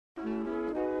Ten,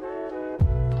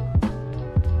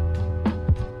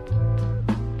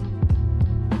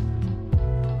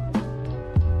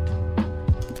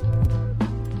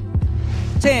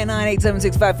 9, 8, 7,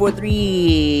 6, 5, 4,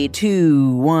 3,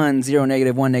 2, 1, 0,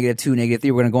 negative 1, negative 2, negative 3.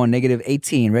 We're going to go on negative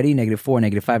 18. Ready? Negative 4,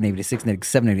 negative 5, negative 6, negative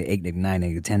 7, negative 8, negative 9,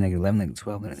 negative 10, negative 11, negative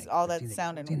 12, negative all that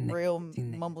sounding real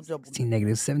mumble jumble. 16,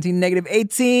 negative 17, negative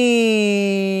 18.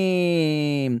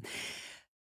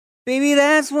 Baby,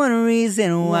 that's one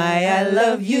reason why I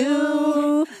love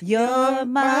you. You're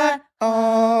my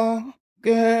all.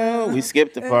 Girl, we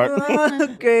skipped the part.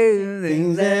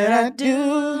 Things that I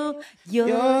do,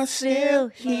 You're still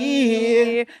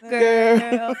here,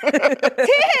 girl.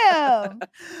 Tim!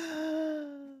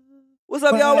 What's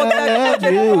up, y'all? Welcome back to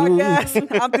the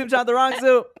podcast. I'm Tim John the Wrong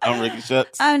Soup. I'm Ricky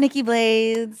Shucks. I'm Nikki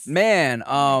Blades. Man,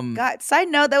 God, side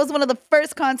note, that was one of the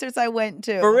first concerts I went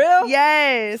to. For real?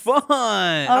 Yes. Fun.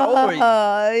 How old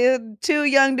were you? Too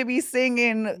young to be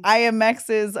singing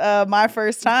IMX's My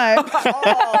First Time.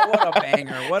 Oh, what a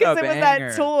banger. What a Because it was banger.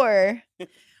 that tour.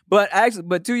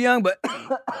 But too young, but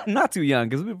not too young.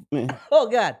 Because oh,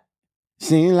 God.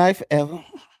 Seen life ever.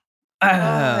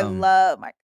 I love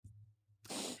my...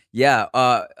 Yeah,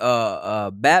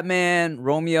 Batman,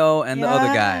 Romeo, and the other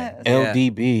guy. Yes. Yeah.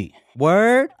 LDB.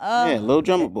 Word? Yeah, Little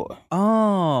Drummer Boy.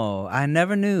 Oh, I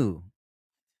never knew.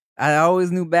 I always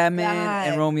knew Batman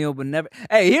and God. Romeo, but never.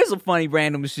 Hey, here's some funny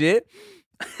random shit.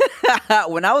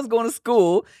 When I was going to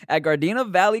school at Gardena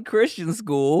Valley Christian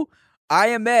School,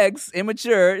 IMX,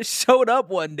 immature, showed up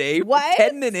one day for What?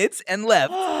 10 minutes and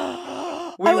left.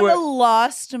 I We would were- have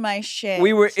lost my shit.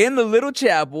 We were in the little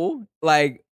chapel,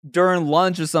 like during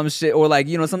lunch or some shit, or like,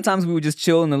 you know, sometimes we would just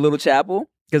chill in the little chapel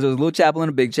because there was a little chapel and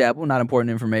a big chapel. Not important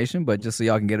information, but just so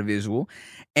y'all can get a visual.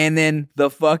 And then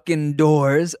the fucking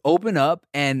doors open up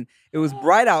and it was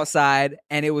bright outside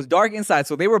and it was dark inside.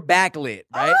 So they were backlit,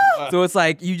 right? Oh! So it's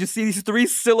like you just see these three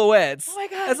silhouettes. Oh my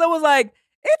God. And someone was like,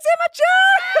 it's immature.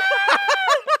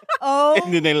 Oh.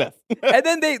 And then they left. And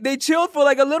then they chilled for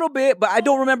like a little bit, but I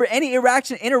don't remember any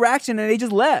interaction, and they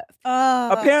just left.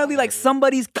 Apparently, like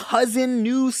somebody's cousin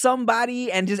knew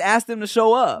somebody and just asked them to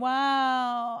show up.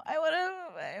 Wow. I would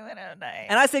have died.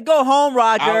 And I said, "Go home,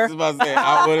 I Roger." was about to say,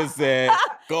 I would have said,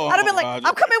 go I'd have been home, like, Roger.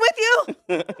 I'm coming with you.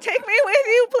 Take me with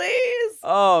you, please.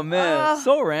 Oh man, Ah.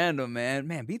 so random, man.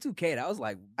 Man, B2K. That was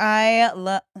like I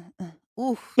love.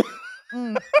 Oof.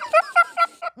 Mm.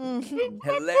 Mhm.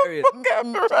 hilarious.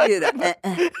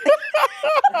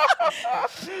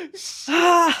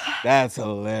 That's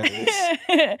hilarious.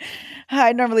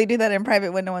 I normally do that in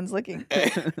private when no one's looking.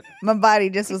 My body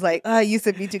just was like, you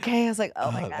said B2K. I was like,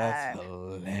 oh my That's God.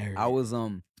 hilarious. I was I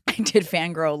did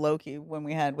fangirl Loki when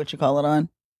we had what you call it on.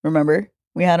 Remember?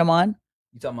 We had him on.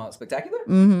 You talking about Spectacular?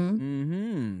 Mm-hmm.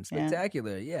 Mm-hmm.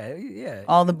 Spectacular. Yeah.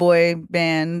 All the boy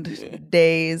band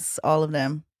days, all of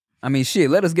them. I mean, shit.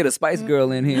 Let us get a Spice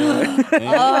Girl in here.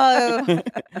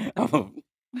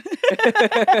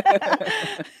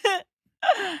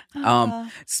 Oh.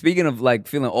 Speaking of like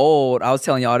feeling old, I was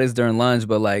telling y'all this during lunch,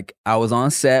 but like I was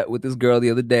on set with this girl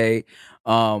the other day,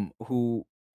 who,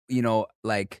 you know,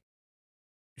 like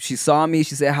she saw me,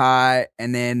 she said hi,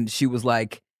 and then she was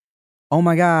like, "Oh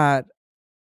my God,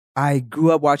 I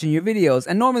grew up watching your videos."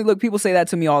 And normally, look, people say that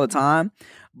to me all the time,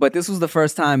 but this was the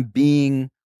first time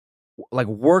being like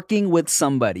working with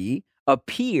somebody, a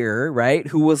peer, right,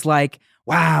 who was like,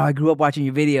 "Wow, I grew up watching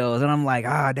your videos." And I'm like,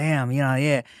 "Ah, damn, you know,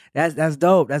 yeah, that's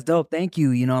dope. That's dope. Thank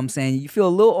you." You know what I'm saying? You feel a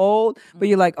little old, but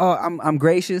you're like, "Oh, I'm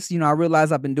gracious. You know, I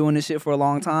realize I've been doing this shit for a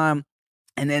long time."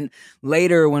 And then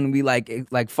later when we like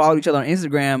followed each other on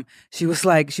Instagram, she was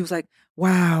like,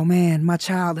 "Wow, man, my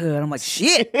childhood." I'm like,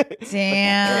 "Shit."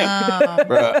 Damn.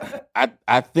 Bruh,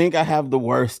 I think I have the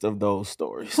worst of those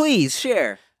stories. Please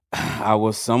share. I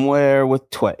was somewhere with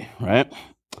Tway, right?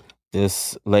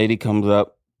 This lady comes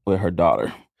up with her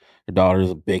daughter. Her daughter is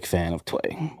a big fan of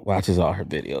Tway, watches all her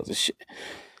videos and shit.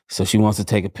 So she wants to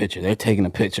take a picture. They're taking a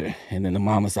picture. And then the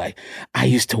mama's like, "I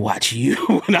used to watch you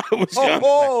when I was young."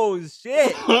 Oh,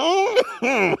 shit.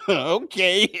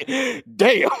 Okay.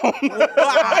 Damn.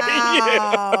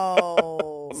 Wow.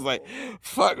 I was like,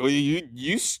 fuck, well,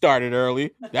 you started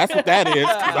early. That's what that is,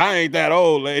 'cause I ain't that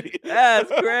old, lady. That's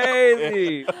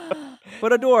crazy.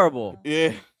 But adorable.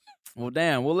 Yeah. Well,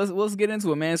 damn. Well, let's get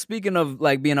into it, man. Speaking of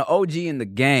like being an OG in the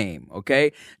game,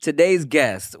 okay? Today's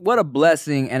guest, what a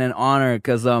blessing and an honor,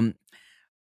 because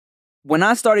when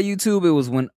I started YouTube, it was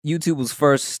when YouTube was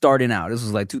first starting out. This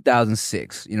was like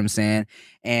 2006, you know what I'm saying?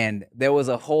 And there was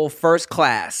a whole first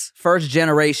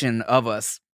generation of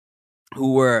us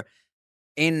who were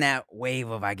in that wave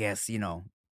of, I guess, you know,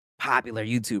 popular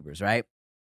YouTubers, right?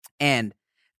 And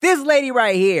this lady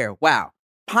right here, wow.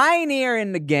 pioneer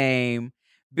in the game.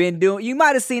 You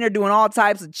might have seen her doing all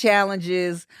types of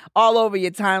challenges all over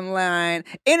your timeline,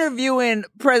 interviewing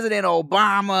President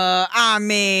Obama. I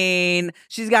mean,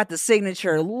 she's got the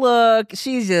signature look.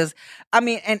 She's just, I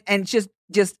mean, and just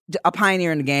a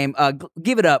pioneer in the game.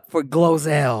 Give it up for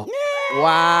Glozell.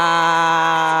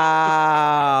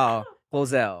 Wow.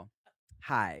 Glozell.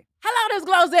 Hi. Hello, this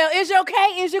Glozell. Is you okay?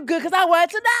 Is you good? Because I want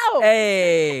to know.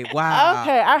 Hey, wow.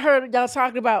 Okay, I heard y'all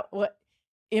talking about what?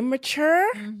 Immature?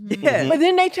 Yeah. But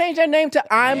then they changed their name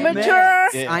to I'm Mature.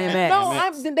 Yeah. IMX.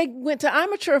 No, then they went to I'm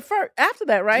Mature first after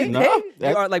that, right? No, Hey, that-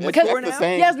 you are like that's mature the now?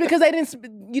 same. Yes, because you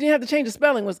didn't have to change the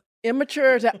spelling. It was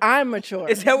immature to I'm mature.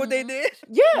 Is that what they did?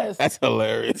 Yes. That's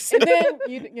hilarious. And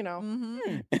then you know.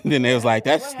 And then they was like,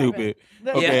 "That's What stupid."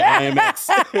 happened? Okay, Yeah.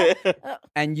 IMX.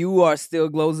 And you are still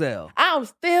Glozell. I'm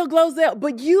still Glozell,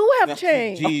 but you have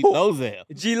changed. G Lozell.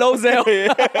 G Lozell.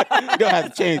 You don't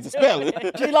have to change the spelling.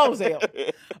 G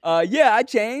Lozell. Yeah, I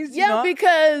changed. you Yeah, know.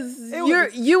 because It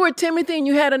was- you were Timothy and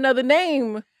you had another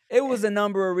name It was a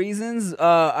number of reasons.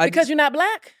 because you're not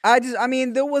black. I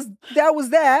mean, that was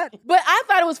that. But I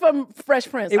thought it was from Fresh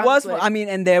Prince. It was. honestly. I mean,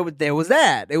 and there was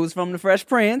that. It was from the Fresh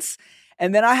Prince,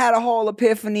 and then I had a whole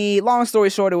epiphany. Long story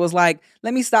short, it was like,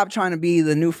 let me stop trying to be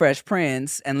the new Fresh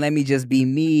Prince, and let me just be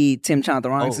me, Tim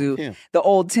Chantarangsu, Tim. the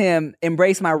old Tim.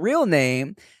 Embrace my real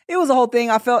name. It was a whole thing.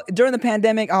 I felt during the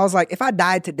pandemic, I was like, if I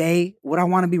died today, would I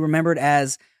want to be remembered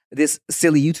as this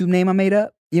silly YouTube name I made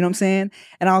up? You know what I'm saying?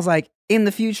 And I was like, in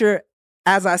the future,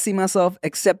 as I see myself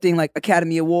accepting like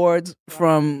Academy Awards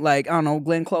from like, I don't know,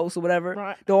 Glenn Close or whatever,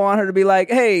 Right. don't want her to be like,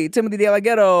 hey, Timothy De La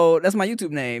Ghetto, that's my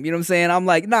YouTube name. You know what I'm saying? I'm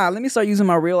like, nah, let me start using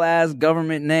my real ass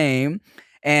government name.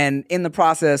 And in the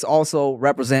process, also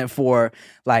represent for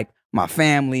like my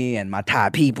family and my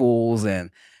Thai peoples. And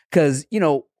because, you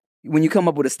know, when you come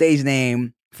up with a stage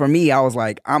name, for me, I was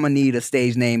like, I'm going to need a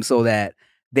stage name so that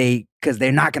because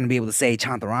they're not going to be able to say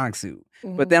Chantarangsu.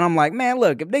 But then I'm like, man,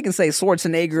 look, if they can say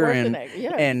Schwarzenegger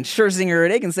yeah. and Scherzinger,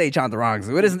 they can say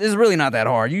Chantarangsu. It's really not that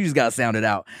hard. You just got to sound it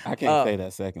out. I can't say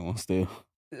that second one still.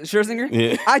 Scherzinger?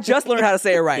 Yeah. I just learned how to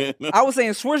say it right. I was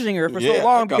saying Schwarzenegger for so Yeah,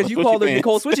 long I call because it you called her Switchy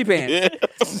Nicole Pants. Switchy Pants.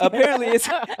 Yeah. Apparently it's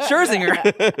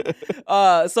Scherzinger.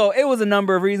 So it was a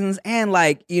number of reasons. And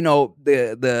like, you know,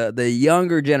 the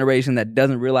younger generation that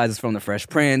doesn't realize it's from the Fresh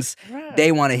Prince, Right.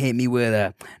 they want to hit me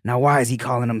with now why is he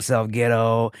calling himself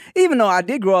ghetto? Even though I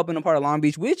did grow up in a part of Long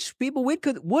Beach, which people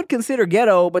would consider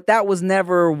ghetto, but that was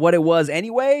never what it was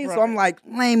anyway. So I'm like,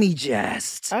 let me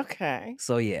just. Okay.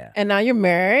 So yeah. And now you're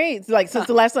married. Like since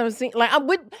the last time I've seen, like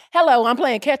hello, I'm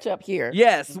playing catch up here.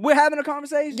 Yes, we're having a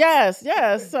conversation. Yes,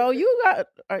 yes. So you got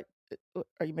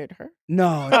are you married to her?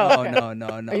 No, Oh, okay. no.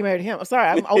 Are you married to him? I'm sorry,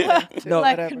 I'm open. to No,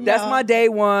 whatever. that's my day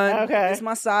one. Okay. That's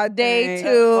my side Day thing. two.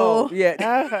 Oh,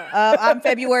 yeah. Okay. I'm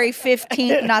February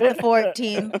 15th, not the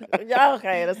 14th. Yeah,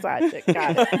 okay, the side chick.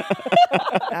 Got it.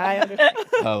 I understand.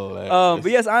 Hilarious.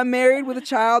 But yes, I'm married with a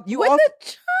child. You With also, a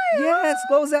child. yes,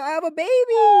 goes out. I have a baby.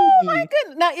 Oh my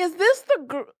goodness. Now, is this the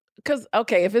girl? Because,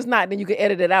 okay, if it's not, then you can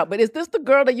edit it out. But is this the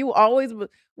girl that you always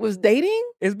was dating?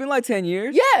 It's been like 10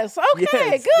 years. Yes. Okay.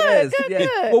 Yes, good. yes, yes.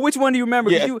 Good. Well, which one do you remember?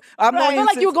 'Cause Yeah. I've I known feel you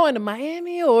like you were since- going to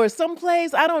Miami or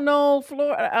someplace. I don't know,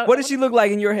 Florida. What does she look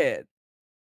like in your head?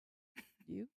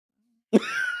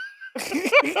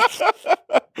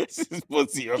 Just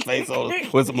put your face on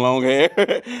with some long hair.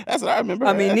 That's what I remember.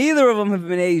 I mean, neither of them have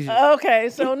been Asian. Okay,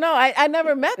 so no, I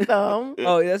never met them.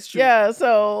 Oh, that's true. Yeah,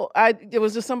 so it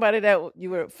was just somebody that you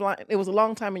were flying. It was a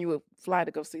long time and you would fly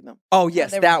to go see them. Oh,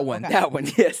 yes, they were- that one. okay. That one.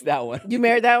 Yes, that one. You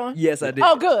married that one? Yes, I did.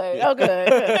 Oh, good. Oh, good.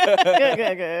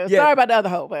 Good. Yeah. Sorry about the other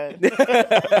hoe, but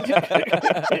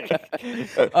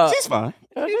She's fine.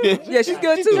 Yeah, she's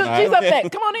good too. she's up next.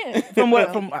 Come on in.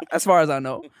 From as far as I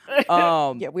know.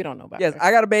 Yeah, we don't know about Yes, her.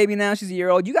 I got a baby now. She's a year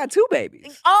old. You got 2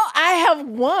 babies. Oh, I have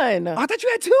one. I thought you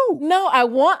had 2. No, I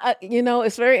want,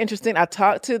 it's very interesting. I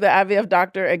talked to the IVF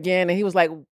doctor again, and he was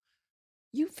like,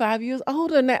 you 5 years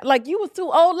older than that. Like, you was too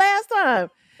old last time.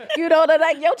 You know, that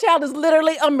like your child is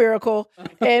literally a miracle.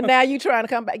 And now you trying to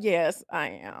come back. Yes, I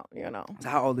am,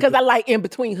 How old is Because it? I like in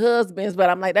between husbands, but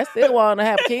I'm like, they still want to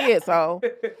have kids. So,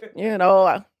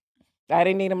 I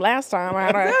didn't need them last time.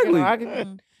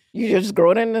 Exactly. You just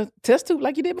grow it in the test tube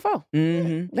like you did before.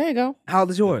 Mm-hmm. There you go. How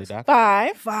old is yours? 5.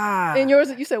 5. And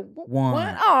yours, you said One.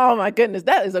 What? Oh my goodness,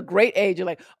 that is a great age. You're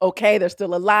like, okay, they're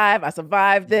still alive. I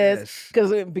survived this. Yes.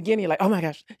 Because in the beginning, you're like, oh my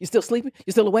gosh, you still sleeping?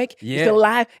 You still awake? You Yeah. still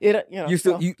alive? You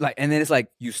still so- you like, and then it's like,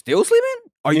 you still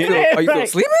sleeping? Are you Yeah, still right.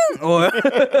 sleeping? Or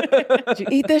Did you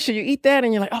eat this? Should you eat that?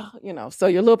 And you're like, oh, so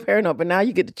you're a little paranoid, but now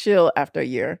you get to chill after a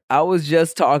year. I was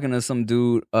just talking to some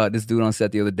dude, this dude on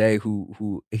set the other day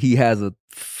who he has a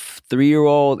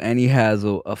 3-year-old and he has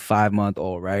a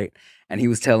 5-month-old, right? And he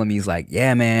was telling me, he's like,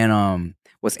 yeah, man,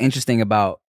 what's interesting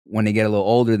about when they get a little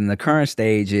older than the current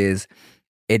stage is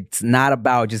it's not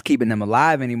about just keeping them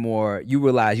alive anymore. You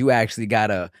realize you actually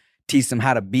gotta teach them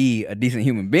how to be a decent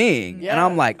human being. Yeah. And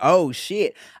I'm like, oh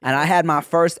shit. And I had my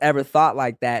first ever thought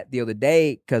like that the other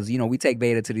day, because we take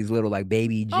Beta to these little like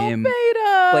baby gym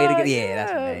Beta. play together. Yeah,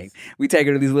 that's her name. We take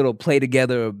her to these little play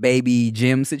together baby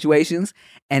gym situations.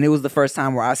 And it was the first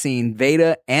time where I seen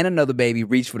Veda and another baby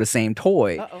reach for the same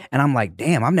toy. Uh-oh. And I'm like,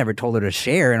 damn, I've never told her to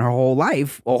share in her whole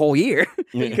life, a whole year.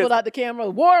 You pull out the camera,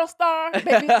 World Star, baby.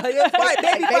 Baby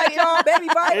fight, y'all, baby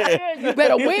fight. Yeah, you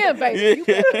better win, baby. You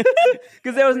better-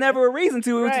 Because there was never a reason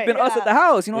to. It's Right, just been us yeah. at the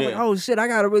house. I was like, Yeah. oh shit, I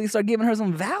gotta really start giving her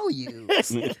some values.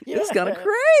 This is kind of Yeah.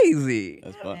 crazy.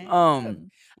 That's fun.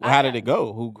 Um. Well, how did it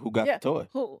go? Who got Yeah. the toy?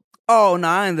 Who? Oh no,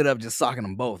 I ended up just socking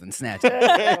them both and snatching.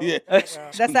 Yeah. That's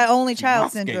that only child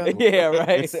Mosque. syndrome. Yeah,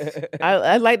 right.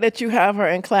 I like that you have her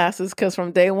in classes because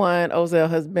from day one, Ozell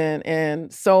has been in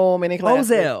so many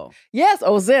classes. Ozell. Yes,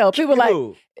 Ozell. People like,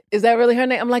 Ooh. is that really her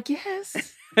name? I'm like,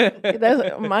 yes.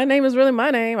 My name is really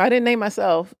my name. I didn't name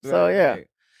myself. So Right, yeah. right.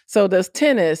 So there's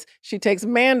tennis. She takes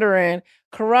Mandarin,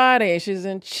 karate. She's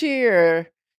in cheer.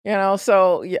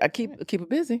 So yeah, I keep her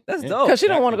busy That's Yeah. dope. because she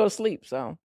don't want to exactly. go to sleep.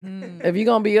 So Mm. if you're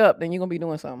gonna be up, then you're gonna be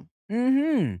doing something.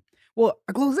 Mm-hmm. Well,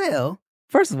 Glozell,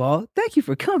 first of all, thank you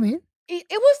for coming. It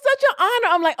was such an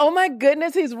honor. I'm like, oh my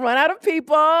goodness, he's run out of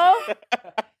people.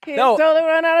 He's No. totally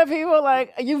run out of people.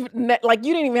 Like you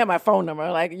didn't even have my phone number.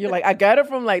 Like you're like, I got it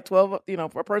from like 12.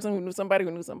 For a person who knew somebody who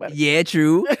knew somebody. Yeah,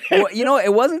 true. Well,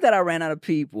 it wasn't that I ran out of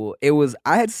people. It was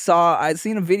I'd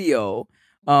seen a video.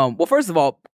 Well, first of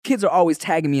all, kids are always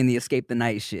tagging me in the Escape the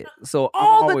Night shit. So I'm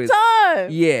All always, the time.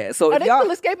 Yeah. So Are if they y'all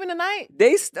still escaping the night?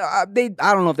 they I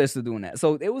don't know if they're still doing that.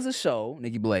 So it was a show,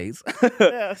 Nikki Blaze,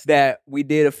 Yes. that we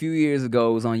did a few years ago.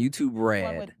 It was on YouTube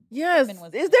Red. Yes. Redman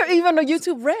was- Is there even a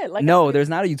YouTube Red? Like No, there's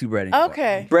not a YouTube Red anymore.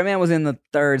 Okay. Breadman was in the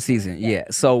 3rd season. Yeah.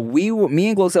 So me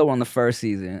and Glozell were on the 1st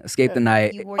season. Escape the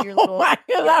Night. You wore your Oh little. my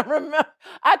God, I remember.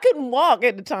 I couldn't walk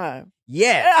at the time.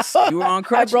 Yes, you were on I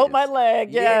crutches. broke my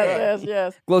leg. Yeah.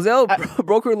 Yes. Glozell I-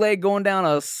 broke her leg going down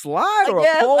a slide or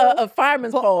Yes, a pole. a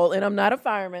fireman's pole, and I'm not a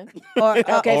fireman. Or,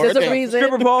 Okay, Or there's a that reason.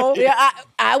 stripper pole. Yeah,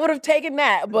 I would have taken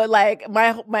that, but like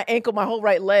my ankle, my whole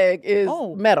right leg is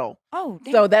Oh. metal, oh,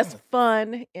 damn. so that's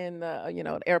fun in the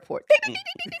the airport.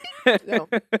 So,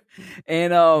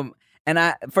 And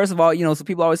I first of all, so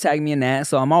people always tag me in that,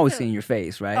 so I'm always Yeah. seeing your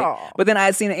face, right? Aw. But then I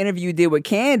had seen an interview you did with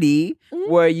Candy Mhm.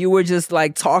 where you were just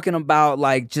like talking about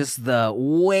like just the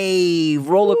wave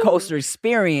roller coaster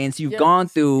experience you've gone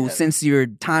Yes, through yes. since your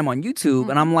time on YouTube.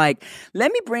 And Mhm. I'm like,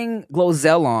 let me bring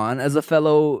Glozell on as a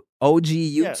fellow OG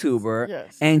Yes, YouTuber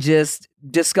yes. and just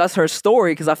discuss her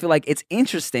story because I feel like it's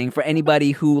interesting for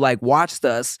anybody who like watched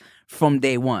us from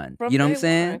day one. You know what I'm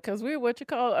saying? Because we're what you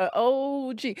call an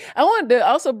OG. I wanted to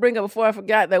also bring up before I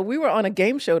forgot that we were on a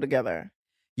game show together.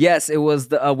 Yes, it was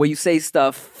the where you say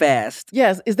stuff fast.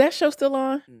 Yes, is that show still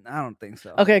on? I don't think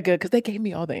so. Okay, good, because they gave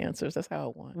me all the answers. That's how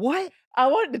I won. What? I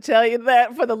wanted to tell you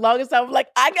that for the longest time. I'm like,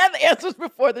 I got the answers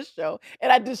before the show,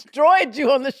 and I destroyed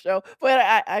you on the show, but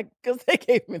I because they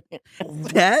gave me the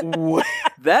answers. That What?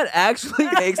 that actually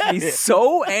makes me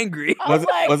so angry. I was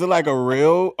like, Was it like a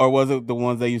real, or was it the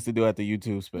ones they used to do at the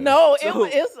YouTube space? no, So-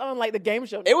 it's on like the game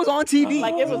show. It was on TV.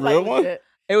 Like it The was real like one? legit.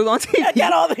 It was on TV. I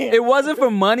got all the It wasn't for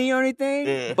money or anything,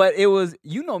 Yeah. but it was.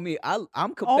 You know me. I'm Oh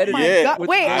competitive. my Yeah. god! with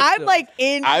Wait, the I'm show. like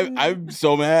in. I'm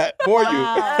so mad for Wow.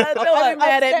 you. Don't be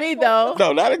mad at me though.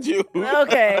 No, not at you.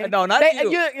 Okay. No, not you.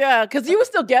 Yeah, because you were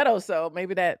still ghetto, so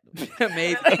maybe that.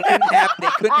 Maybe they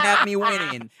couldn't have me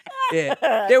winning.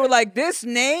 Yeah, they were like, "This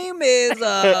name is." and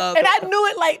I knew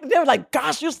it. Like they were like,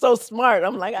 "Gosh, you're so smart."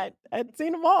 I'm like, I'd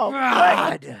seen them all.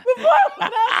 Like, God. before I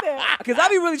went out there. Because I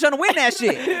be really trying to win that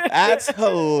shit. That's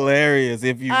hilarious.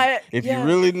 If you Yeah.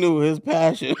 really knew his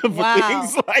passion for Wow.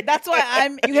 things like That's why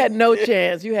I'm. You had no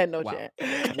chance. You had no Wow. chance.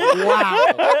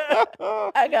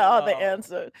 Wow. I got all the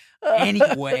answers.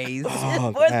 Anyways,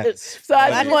 Oh, What the- that's so I I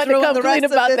just just wanted to ruined come the clean rest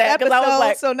of about this that because I was episode,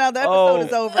 like, so now the episode Oh,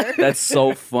 is over. that's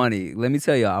so funny. Let me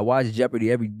tell you, I watch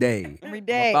Jeopardy every day. Every I'm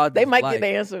day. about they this might life. get the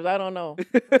answers. I don't know.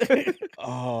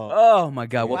 oh. Oh my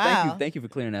God! Well, Wow. thank you for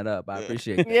clearing that up. I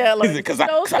appreciate it. Yeah, like Because so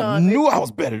I strong. knew I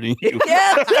was better than you.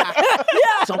 Yes.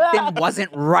 Yeah. Something wasn't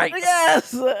right.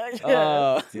 Yes.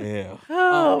 Yeah.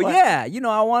 Oh, But my- yeah,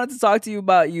 I wanted to talk to you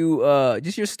about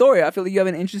just your story. I feel like you have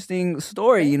an interesting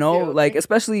story, Thank you. like Thank-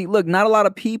 especially look, not a lot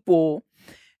of people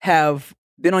have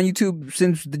been on YouTube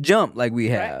since the jump, like we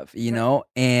have, you know,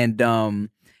 and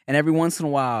every once in a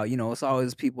while, you know, it's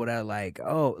always people that are like,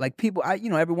 oh, like people,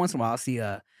 every once in a while I'll see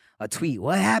a tweet.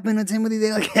 What happened to Timothy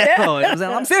De La Ghetto?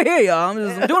 I'm still here, y'all.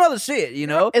 I'm doing other shit, you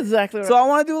know. Exactly. Right. So I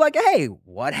want to do like, hey,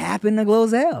 what happened to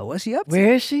Glozell? What's she up to?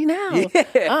 Where is she now? Yeah.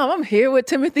 I'm here with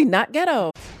Timothy Not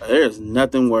Ghetto. There's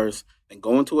nothing worse than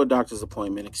going to a doctor's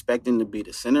appointment expecting to be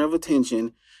the center of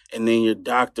attention, and then your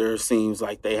doctor seems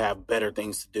like they have better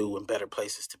things to do and better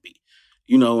places to be.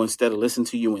 You know, instead of listening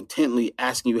to you intently,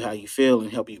 asking you how you feel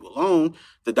and help you along,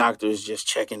 the doctor is just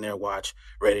checking their watch,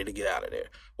 ready to get out of there.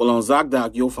 Well, on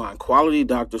ZocDoc, you'll find quality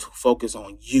doctors who focus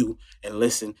on you and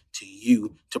listen to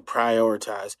you to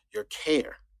prioritize your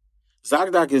care.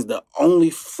 ZocDoc is the only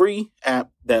free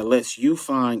app that lets you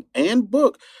find and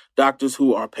book doctors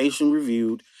who are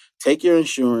patient-reviewed, take your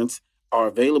insurance, are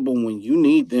available when you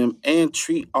need them, and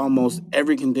treat almost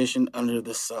every condition under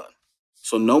the sun.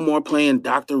 So no more playing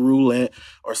Dr. Roulette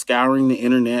or scouring the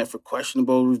internet for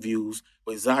questionable reviews.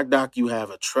 With ZocDoc, you have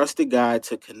a trusted guide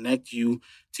to connect you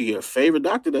to your favorite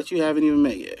doctor that you haven't even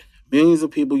met yet. Millions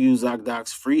of people use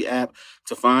ZocDoc's free app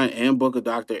to find and book a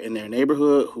doctor in their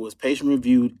neighborhood who is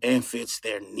patient-reviewed and fits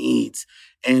their needs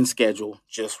and schedule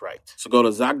just right. So go to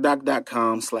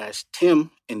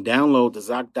ZocDoc.com/Tim and download the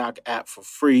ZocDoc app for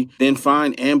free. Then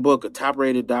find and book a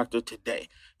top-rated doctor today.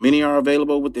 Many are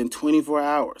available within 24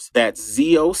 hours. That's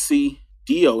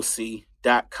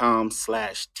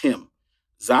ZocDoc.com/Tim.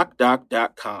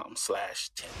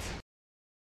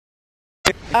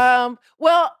 ZocDoc.com/Tim.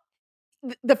 Well,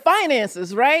 the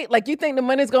finances, right? Like you think the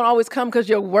money's going to always come because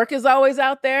your work is always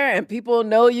out there and people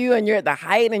know you and you're at the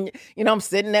height and, you know, I'm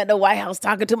sitting at the White House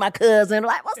talking to my cousin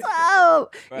like, what's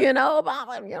up? Right. You know,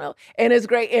 and it's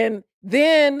great. And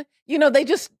then, you know, they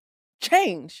just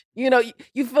change. You know,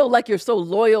 you feel like you're so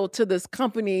loyal to this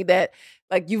company that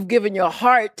like you've given your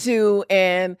heart to,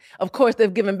 and of course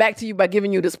they've given back to you by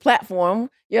giving you this platform,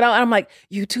 you know, and I'm like,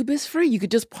 YouTube is free. You could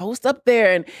just post up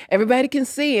there and everybody can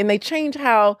see, and they change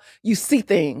how you see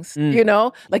things, you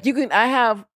know, like I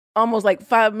have almost like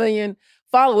 5 million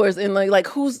followers and like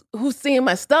who's seeing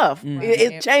my stuff.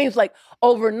 It changed like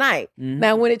overnight.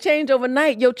 Now, when it changed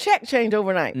overnight, your check changed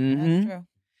overnight. That's true.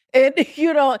 And,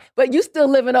 you know, but you still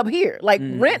living up here. Like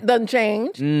rent doesn't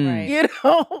change, Right. you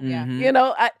know, Yeah. you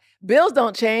know, bills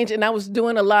don't change. And I was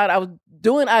doing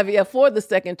IVF for the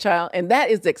second child, and that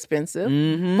is expensive.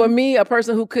 For me, a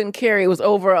person who couldn't carry, it was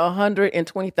over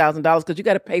 $120,000 because you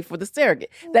got to pay for the surrogate.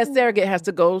 That surrogate has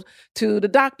to go to the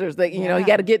doctors. That you know, you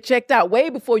got to get checked out way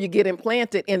before you get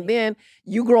implanted, and then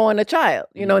you growing a child.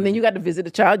 You know, and then you got to visit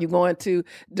the child. You're going to.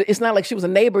 It's not like she was a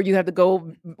neighbor. You have to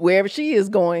go wherever she is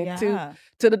going to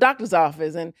the doctor's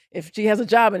office, and if she has a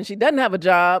job and she doesn't have a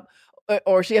job,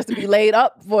 or she has to be laid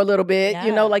up for a little bit,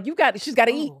 you know, like she's got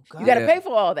to eat. You got to pay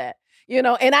for all that. You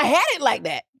know, and I had it like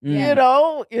that. You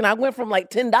know, I went from like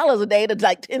 $10 a day to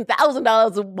like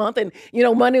 $10,000 a month, and you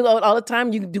know, money all the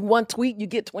time. You do one tweet, you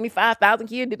get 25,000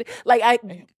 here. Like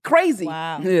crazy,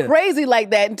 crazy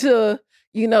like that until.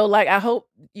 You know, like I hope,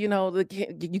 you know,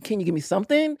 can you give me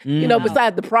something, you know,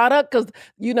 besides the product? Because,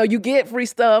 you know, you get free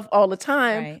stuff all the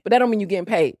time, but that don't mean you're getting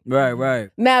paid. Right.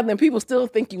 Now, then people still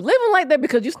think you living like that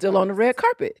because you're still on the red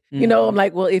carpet. You know, I'm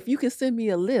like, well, if you can send me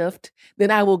a lift,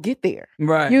 then I will get there.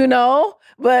 Right. You know,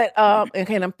 but,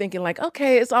 okay, and I'm thinking like,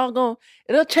 okay, it's all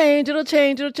it'll change.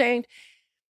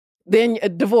 Then a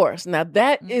divorce. Now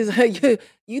that is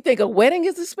you think a wedding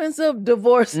is expensive,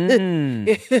 divorce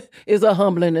is a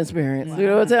humbling experience. You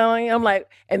know what I'm telling you? I'm like,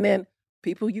 and then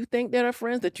people you think that are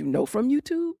friends that you know from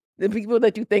YouTube, the people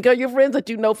that you think are your friends that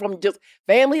you know from just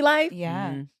family life.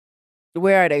 Yeah.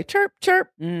 Where are they? Chirp,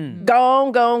 chirp,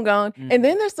 gone. And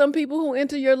then there's some people who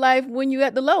enter your life when you're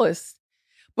at the lowest.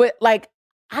 But like,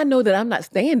 I know that I'm not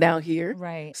staying down here.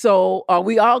 Right. So are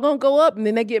we all going to go up? And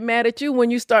then they get mad at you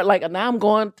when you start like, now I'm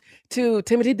going to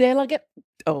Timothy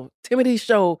Timothy's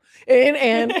show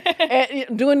and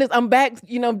doing this. I'm back,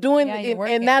 you know, doing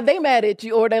and now they mad at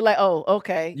you, or they're like, oh,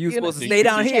 okay. You supposed to stay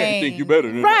down here. You think you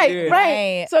better than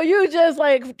Right. So you just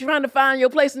like trying to find your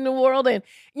place in the world, and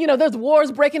you know, there's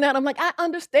wars breaking out. I'm like, I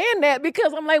understand that,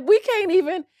 because I'm like, we can't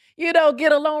even, you know,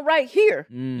 get along right here.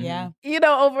 Yeah. You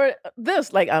know, over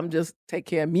this, like, I'm just take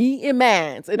care of me and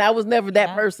mine. And I was never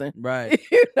that person. Right.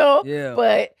 You know? Yeah.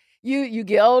 But you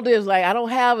get older, it's like, I don't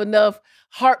have enough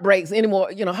heartbreaks anymore,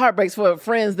 you know, heartbreaks for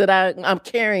friends that I'm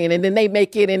carrying, and then they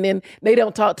make it and then they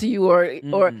don't talk to you or you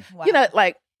know,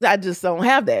 like, I just don't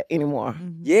have that anymore.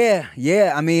 Yeah.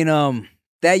 I mean,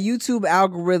 that YouTube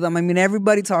algorithm, I mean,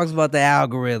 everybody talks about the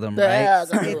algorithm, right?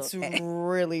 It's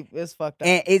fucked up.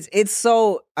 And it's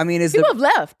so, I mean, it's people have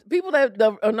left. People that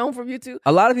are known from YouTube.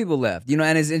 A lot of people left, you know,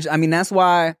 and I mean, that's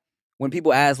why when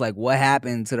people ask like what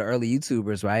happened to the early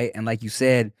YouTubers, right? And like you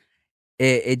said,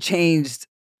 it changed.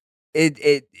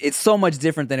 It's so much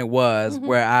different than it was,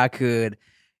 where I could,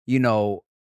 you know,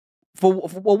 for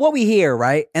what we hear,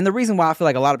 right? And the reason why I feel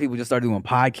like a lot of people just started doing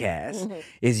podcasts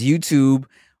is YouTube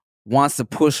wants to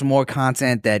push more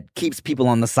content that keeps people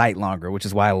on the site longer, which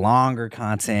is why longer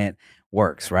content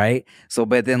works, right? So,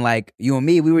 but then like you and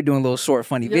me, we were doing little short,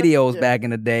 funny videos back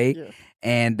in the day,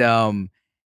 and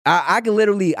I could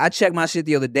literally, I checked my shit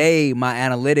the other day, my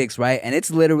analytics, right? And it's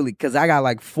literally, because I got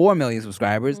like 4 million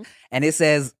subscribers, and it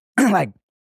says like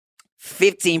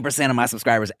 15% of my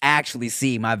subscribers actually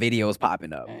see my videos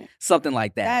popping up. Something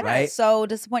like that, right? That's so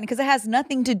disappointing because it has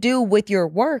nothing to do with your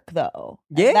work, though.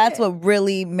 Yeah. And that's what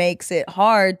really makes it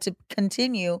hard to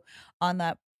continue on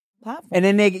that platform. And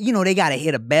then they, you know, they gotta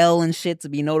hit a bell and shit to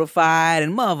be notified,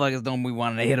 and motherfuckers don't be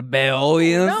wanting to hit a bell.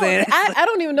 You know what I'm saying? I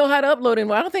don't even know how to upload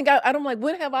anymore. I don't think I'm like,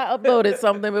 when have I uploaded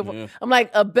something before? I'm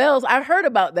like, bells. I've heard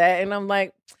about that, and I'm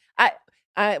like,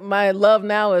 my love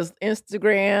now is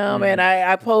Instagram, and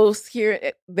I post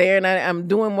here, there, and I'm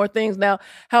doing more things now.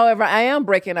 However, I am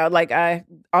breaking out. Like I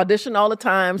audition all the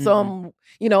time, so I'm,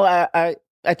 you know, I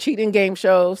cheat in game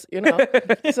shows, you know,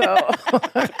 so.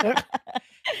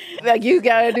 Like you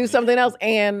gotta do something else,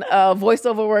 and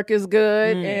voiceover work is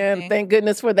good, and thank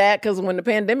goodness for that. Because when the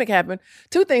pandemic happened,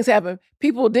 2 things happened.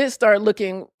 People did start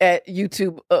looking at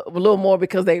YouTube a little more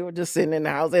because they were just sitting in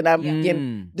the house, and I'm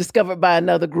getting discovered by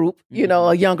another group, you know,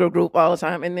 a younger group all the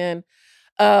time, and then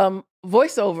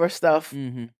voiceover stuff.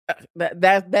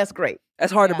 That's great.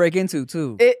 That's hard to break into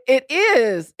too. It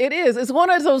is. It's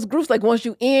one of those groups. Like once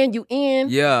you in, you in.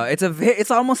 Yeah, it's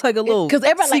almost like a little, because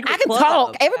everybody like I can club.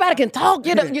 talk. Everybody can talk.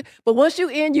 You know, but once you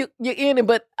in, you're in. And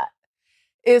but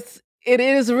it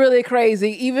is really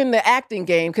crazy. Even the acting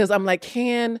game, because I'm like,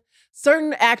 can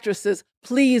certain actresses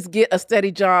please get a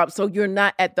steady job so you're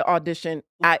not at the audition?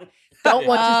 I don't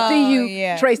want to see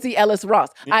you, Tracy Ellis Ross.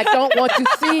 I don't want to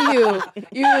see you,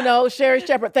 you know, Sherry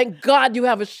Shepherd. Thank God you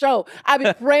have a show. I've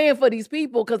been praying for these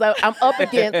people because I'm up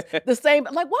against the same.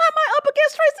 Like, why am I up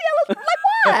against Tracy Ellis? Like,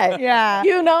 why? Yeah.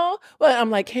 You know? But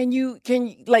I'm like, can you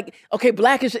like, okay,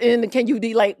 Blackish, and can you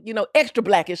do like, you know, extra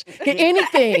Blackish? Can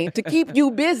anything to keep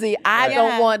you busy? I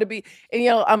don't want to be, and, you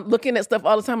know, I'm looking at stuff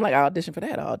all the time. Like, I audition for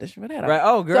that. I audition for that. Right.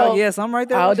 Oh, girl, So, yes, I'm right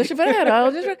there. I with you. audition for that. I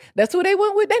audition for that. That's who they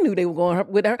went with. They knew they were going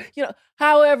with her. You know.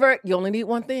 However, you only need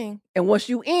one thing, and once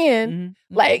you in,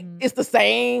 like it's the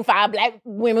same 5 Black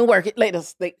women working. Like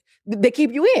they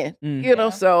keep you in. You know.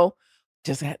 So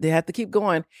they have to keep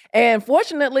going. And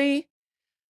fortunately,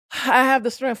 I have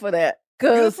the strength for that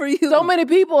because so many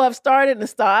people have started and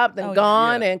stopped and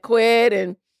gone and quit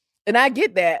and I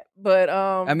get that, but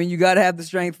I mean, you got to have the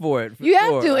strength for it. You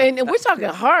have to, and we're talking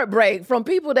heartbreak from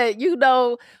people that you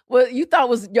know, what you thought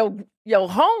was your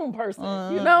home person.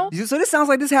 You know, so this sounds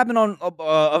like this happened on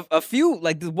a few.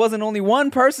 Like this wasn't only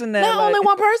one person that. Not only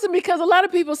one person, because a lot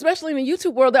of people, especially in the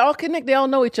YouTube world, they're all connected. They all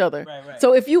know each other. Right.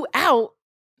 So if you out,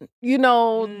 you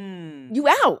know, you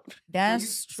out.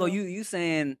 That's so you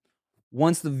saying.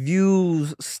 Once the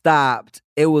views stopped,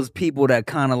 it was people that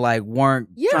kind of like weren't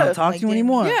trying to talk to you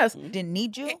anymore. Yes. Didn't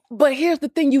need you. But here's the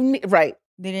thing, right.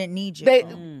 They didn't need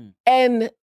you. And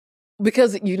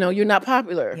because, you know, you're not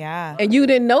popular. Yeah. And you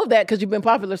didn't know that because you've been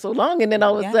popular so long. And then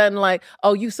all of a sudden, like,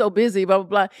 oh, you so busy, blah, blah,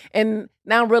 blah. And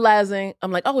now I'm realizing,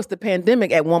 I'm like, oh, it's the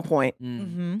pandemic at one point.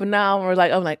 But now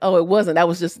I'm like, oh, it wasn't. That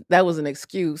was an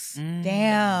excuse.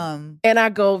 Damn. And I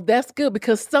go, that's good,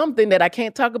 because something that I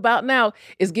can't talk about now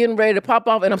is getting ready to pop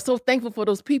off. And I'm so thankful for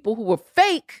those people who were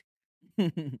fake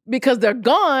because they're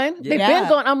gone. They've been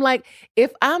gone. I'm like,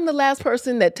 if I'm the last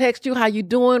person that texts you, how you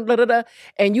doing, blah, blah, blah,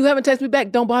 and you haven't texted me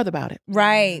back, don't bother about it.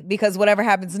 Right. Because whatever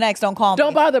happens next, don't call me.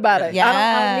 Don't bother about it. Yeah.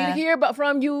 I don't need to hear about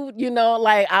from you, you know,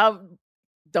 like Now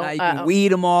you can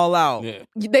weed them all out. Yeah.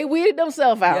 They weeded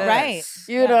themselves out. Right.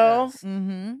 You know?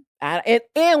 Mm-hmm.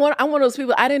 I'm one of those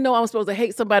people, I didn't know I was supposed to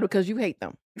hate somebody because you hate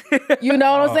them. You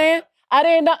know what I'm saying? I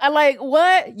didn't know. I'm like,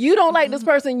 what? You don't like this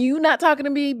person. You not talking to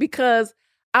me because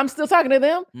I'm still talking to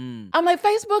them. I'm like,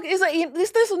 Facebook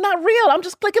this is not real. I'm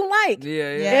just clicking like.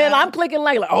 Yeah. And I'm clicking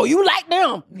like, oh, you like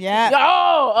them. Yeah.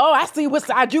 Oh, I see what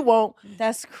side you want.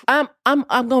 That's I'm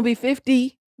gonna be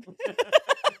 50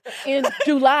 in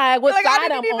July. What like, side I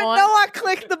didn't I'm even on? know I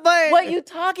clicked the button. What you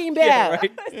talking about?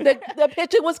 The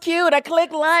picture was cute. I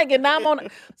clicked like, and now I'm on.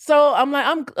 So I'm like,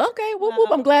 I'm okay. Whoop, whoop.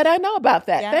 I'm glad I know about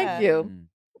that. Yeah. Thank you.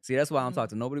 See, that's why I don't talk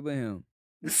to nobody but him.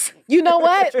 You know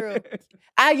what? True.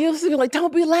 I used to be like,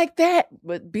 don't be like that,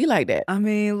 but be like that. I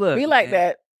mean, look. Be like man,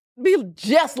 that. be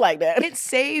just like that. It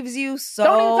saves you so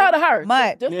Don't even talk to her.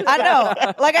 much. Just- I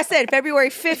know. Like I said, February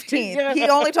 15th. He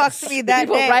only talks to me that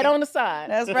People day. right on the side.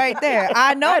 That's right there.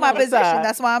 I know Right my on the position. side.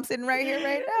 That's why I'm sitting right here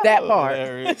right now. That part.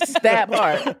 Hilarious. That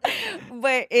part.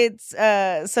 But it's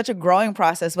such a growing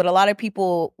process. But a lot of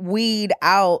people weed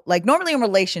out, like normally in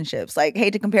relationships, like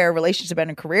hate to compare a relationship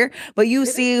and a career, but you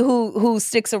see who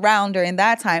sticks around during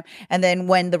that time. And then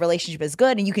when the relationship is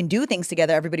good and you can do things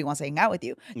together, everybody wants to hang out with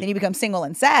you. Then you become single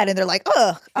and sad and they're like,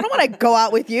 ugh, I don't want to go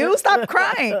out with you. Stop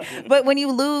crying. But when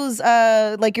you lose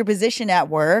like your position at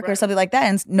work or something like that,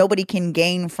 and nobody can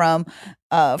gain from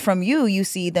you, you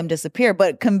see them disappear.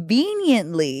 But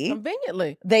conveniently,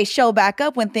 they show back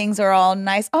up when things are all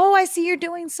nice. Oh, I see you're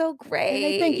doing so great. And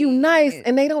they think you nice,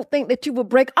 and they don't think that you will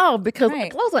break off because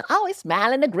Right. the clothes are always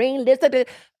smiling, the green lipstick.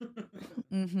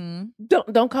 Mm-hmm.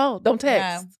 Don't call, don't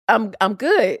text. I'm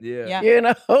good. Yeah. You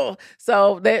know,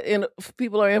 so that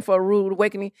people are in for a rude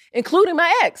awakening, including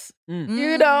my ex.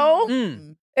 You know,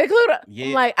 Mm. including Yeah.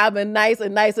 I'm like I've been nice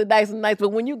and nice and nice and nice, but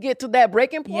when you get to that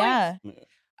breaking point, Yeah.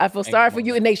 I feel sorry for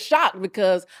you, and they shocked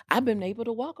because I've been able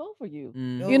to walk over you.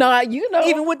 Mm. You know, you know,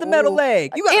 Even with the metal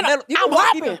leg, you got You know, metal. You can I'm walk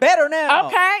hopping. even better now.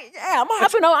 Okay, yeah, I'm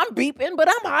hopping on. I'm beeping, but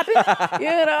I'm hopping.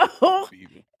 You know,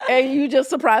 and you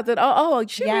just surprised that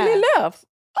she Yeah. really left.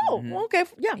 Oh, Mhm. okay,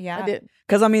 yeah, Yeah. I did.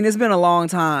 Because I mean, it's been a long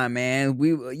time, man.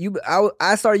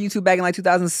 I started YouTube back in like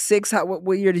 2006.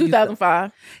 What year did you?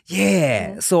 2005.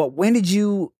 Yeah. So when did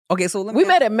you? Okay, so let me. We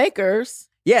met at Makers.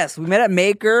 Yes, we met at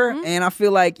Maker, Mhm. and I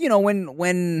feel like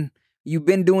when you've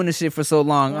been doing this shit for so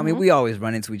long. I mean, Mhm. we always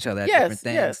run into each other at different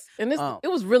things. Yes, and it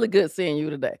was really good seeing you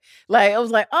today. Like I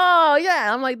was like, oh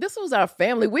yeah, I'm like, this was our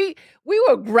family. We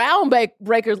were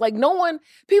groundbreakers. Like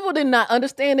people did not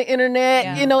understand the internet,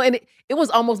 Yeah. you know, and it was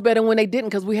almost better when they didn't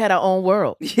because we had our own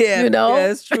world. Yeah, You know? yeah,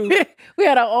 that's true. We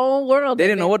had our own world. They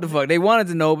didn't know what the fuck. They wanted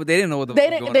to know, but they didn't know what the They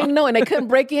fuck was didn't. going They on. didn't know, and they couldn't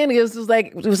break in. It was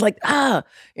like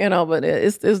you know. But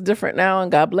it's different now,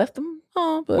 and God bless them.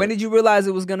 Oh, but When did you realize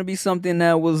it was gonna be something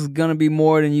that was gonna be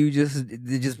more than you just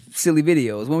silly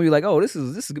videos? When were you like, oh, this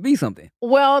could be something?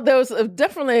 well, there was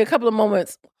definitely a couple of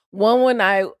moments. One when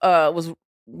I was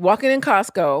walking in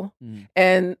Costco, Mm.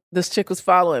 and this chick was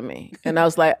following me, and I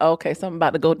was like, okay, something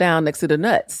about to go down next to the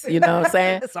nuts. You know what I'm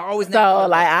saying? It's always So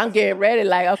like I'm getting ready,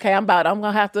 like, okay, I'm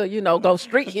gonna have to, go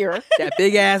street here. that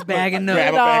big ass bag of You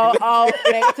nuts. know, all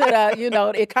next to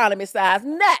the, the economy size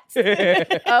nuts.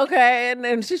 Okay, and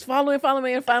then she's following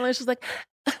me, and finally she's like,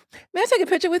 "May I take a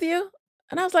picture with you?"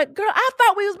 And I was like, "Girl, I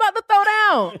thought we was about to throw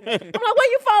down." I'm like, "Why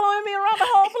you following me around the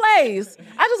whole place?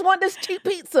 I just want this cheap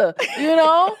pizza, you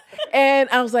know?" And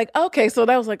I was like, "Okay." So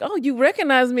that was like, "Oh, you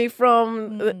recognize me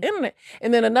from the internet."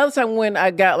 And then another time when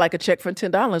I got like a check for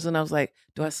 $10, and I was like,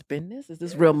 "Do I spend this? Is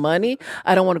this real money?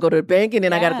 I don't want to go to the bank, and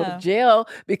then I got to go Yeah. to jail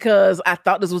because I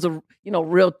thought this was a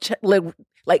real check, like."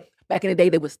 Back in the day,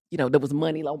 there was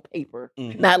money on paper,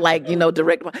 not like,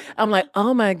 direct. I'm like,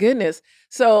 oh my goodness.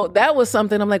 So that was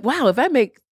something. I'm like, wow, if I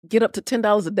get up to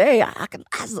 $10 a day, I can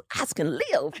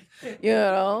live,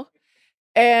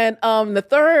 And the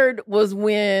third was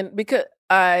because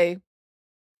I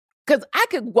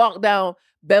could walk down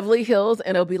Beverly Hills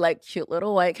and it'll be like cute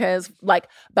little white cats like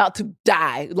about to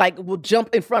die, like will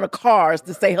jump in front of cars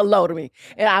to say hello to me.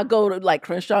 And I'll go to like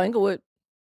Crenshaw, Inglewood.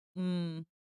 Mm.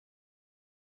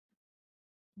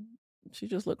 She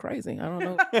just looked crazy. I don't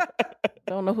know.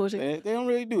 Don't know who she. They don't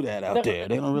really do that out there.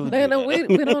 They don't really. They do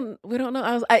don't- that. we don't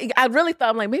know. I really thought,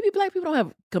 I'm like, maybe black people don't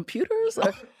have computers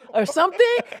or something.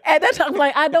 At that time, I'm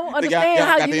like, I don't understand y'all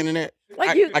how got you the internet. like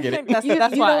I you get it. That's you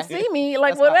why. don't see me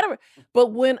like That's why. whatever.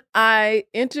 But when I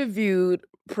interviewed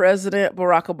President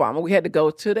Barack Obama, we had to go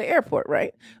to the airport,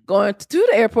 right? Going to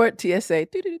the airport, TSA,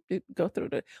 go through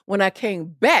the. When I came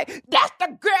back, that's the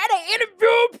girl that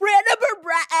interviewed President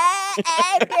Barack.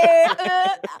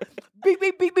 Beep,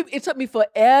 beep, beep, beep. It took me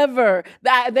forever.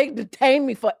 They detained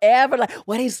me forever. Like,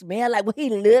 what he smell like, what he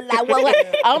look like, what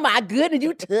oh my goodness,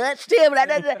 you touched him.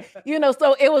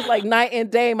 So it was like night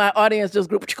and day. My audience just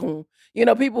grew.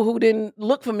 People who didn't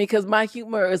look for me because my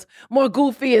humor is more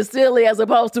goofy and silly as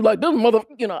opposed to like this mother.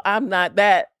 I'm not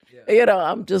that.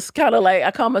 I'm just kind of like,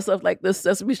 I call myself like the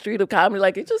Sesame Street of comedy.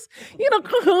 Like it just,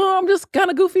 I'm just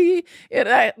kind of goofy and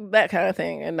that kind of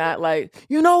thing, and not like,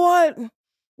 what.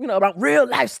 About real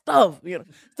life stuff,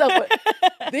 So, but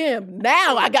then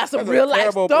now I got some real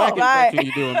life stuff. Black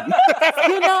impression you doing.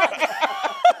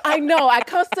 I know. I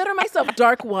consider myself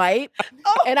dark white,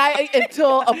 and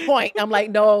until a point, I'm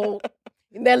like, no.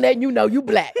 They're letting you know you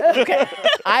black. Okay,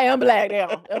 I am black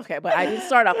now. Okay, but I didn't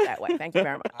start off that way. Thank you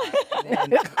very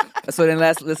much. So then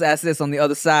let's ask this on the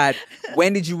other side.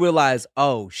 When did you realize,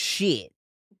 oh shit,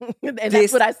 And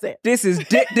that's what I said. this is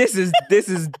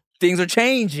things are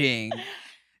changing.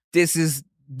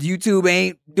 YouTube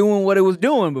ain't doing what it was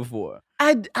doing before.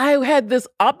 I had this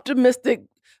optimistic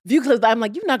view because I'm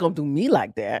like, you're not gonna do me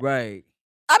like that. Right.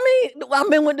 I mean, I've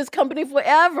been with this company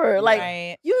forever. Like,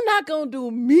 Right. you're not gonna do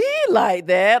me like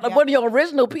that. Like Yeah. one of your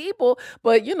original people.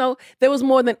 But there was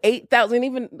more than 8,000.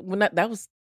 Even when that was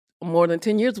more than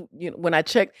 10 years. When I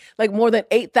checked, like more than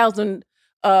 8,000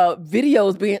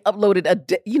 videos being uploaded a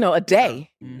day.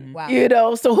 Mhm.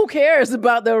 Wow. So who cares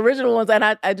about the original ones? And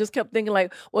I just kept thinking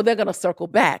like, well, they're gonna circle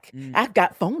back. Mm. I've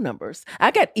got phone numbers.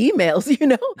 I got emails.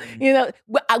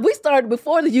 But we started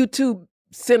before the YouTube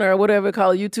Center or whatever we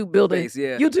call it, YouTube building, Space,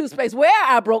 yeah. YouTube space, where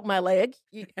I broke my leg.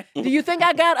 Do you think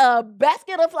I got a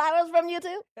basket of flowers from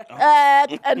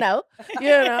YouTube? No,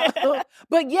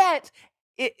 but yet.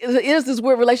 It is this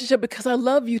weird relationship because I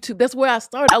love YouTube. That's where I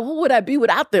started. Who would I be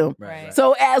without them? Right.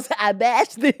 So as I bash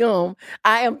them,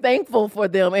 I am thankful for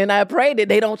them, and I pray that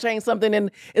they don't change something.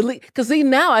 And because see,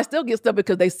 now I still get stuff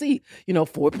because they see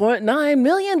 4.9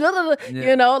 million. Blah, blah, blah.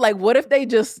 Yeah. Like what if they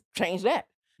just change that?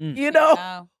 Mm.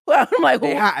 Wow. Well, I'm like,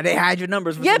 They hide your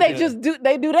numbers. For yeah, some they reason. just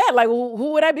do that. Like,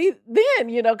 who would I be then?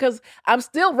 Because I'm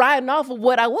still riding off of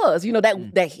what I was.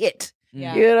 That hit.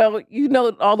 Yeah.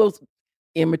 All those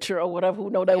immature or whatever who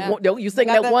know that Yeah. you sing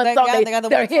They got that one the- song. they got the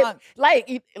they're one hit.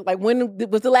 song. Like when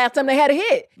was the last time they had a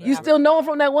hit? You still know them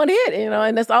from that one hit,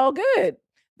 and that's all good.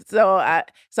 So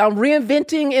I'm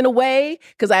reinventing in a way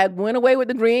because I went away with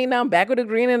the green. Now I'm back with the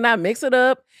green and I mix it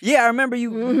up Yeah, I remember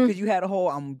you Mhm. because you had a whole.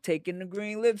 I'm taking the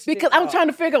green lipstick because I'm off. trying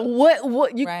to figure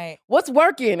out Right. what's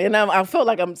working. And I felt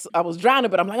like I was drowning,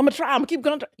 but I'm like, I'm gonna try. I'm gonna keep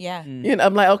going. Yeah. Mm.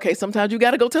 I'm like, okay, sometimes you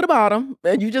got to go to the bottom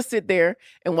and you just sit there.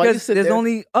 And while you sit There's there,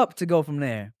 only up to go from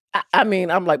there. I mean,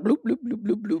 I'm like, bloop, bloop, bloop,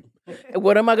 bloop, bloop. And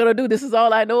what am I going to do? This is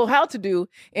all I know how to do.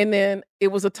 And then it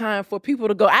was a time for people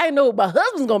to go. I know my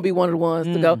husband's going to be one of the ones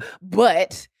to go.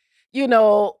 But,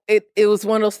 it was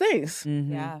one of those things.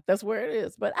 Mhm. Yeah. That's where it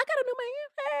is. But I got a new man.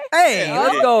 Hey,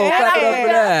 let's go. Okay. Clap it up for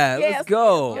that. Yes. Let's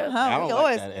go. Yes. I Uh-huh. don't We like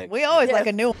always, that accent. we always Yes. like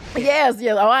a new. Yes.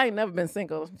 Oh, I ain't never been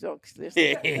single. Men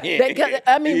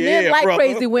Yeah, like brother.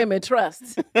 crazy women.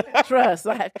 Trust. Trust.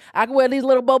 I can wear these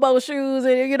little Bobo shoes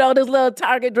and, this little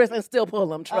Target dress and still pull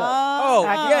them. Trust. Oh,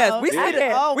 yes. We see I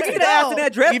that. can. We see the ass in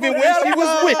that dress. Even when she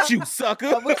was with you,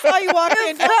 sucker. We saw you walk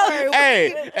in. Don't worry.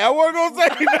 Hey, I wasn't gonna say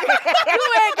that. You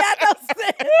ain't got no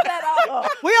sense at all.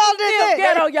 We all did Still that.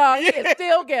 ghetto, y'all. It's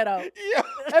still ghetto.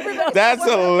 Everybody- That's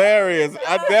hilarious.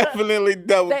 I definitely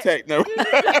double That- checked them.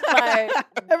 Like,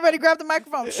 Everybody grab the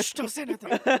microphone. Shh, don't say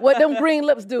nothing. what them green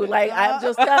lips do. Like, I'm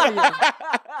just telling you.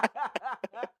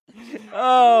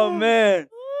 Oh man,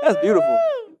 that's beautiful.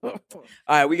 All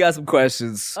right, we got some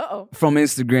questions Uh-oh. from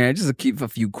Instagram. Just to keep a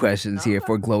few questions here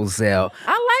for Glozell.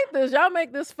 I like this. Y'all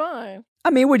make this fun. I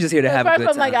mean, we're just here to At have a first, good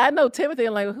I'm time. like, I know Timothy.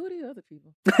 I'm like, who are the other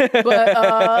people? But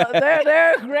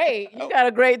they're great. You got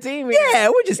a great team here. Yeah,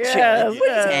 we're just Yes, chilling. We're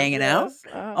just yes, hanging out.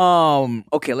 yes. Uh-huh.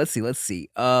 Okay, let's see. There's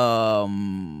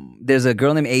a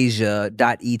girl named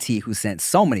Asia.et who sent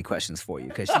so many questions for you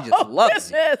because she just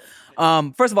loves you.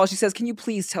 Goodness. First of all, she says, can you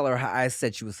please tell her how I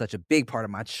said she was such a big part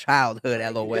of my childhood,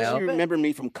 Yes, LOL. you remember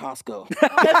me from Costco.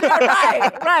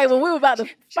 right. When we were about to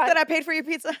She fight. said I paid for your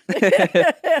pizza.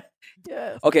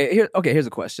 Yes. Here's a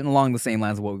question along the same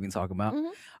lines of what we've been talking about.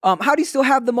 Mhm. How do you still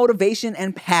have the motivation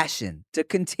and passion to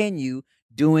continue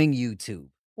doing YouTube?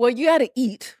 Well, you got to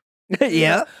eat.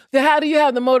 Yeah. So how do you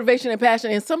have the motivation and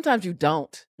passion? And sometimes you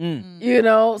don't.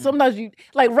 Mm. Sometimes you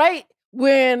like right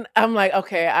when I'm like,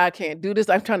 okay, I can't do this.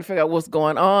 I'm trying to figure out what's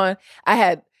going on. I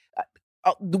had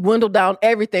dwindled down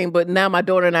everything, but now my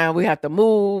daughter and I, we have to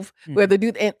move. We have to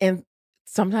do, and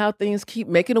somehow things keep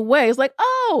making a way. It's like,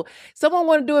 oh, someone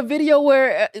want to do a video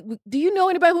where, do you know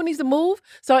anybody who needs to move?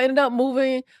 So I ended up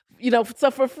moving,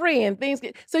 stuff for free and things.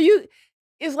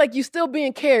 It's like you still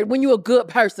being carried when you're a good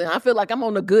person. I feel like I'm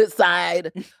on the good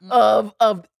side of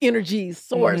energy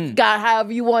source, Mhm. God,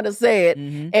 however you want to say it.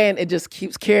 Mhm. And it just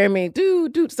keeps carrying me.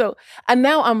 Dude. So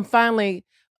now I'm finally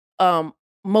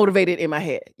motivated in my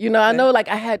head. I know like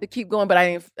I had to keep going, but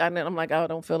I'm like, I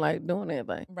don't feel like doing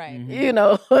anything. Right.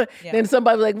 Mhm. Yeah. Then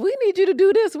somebody was like, we need you to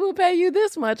do this. We'll pay you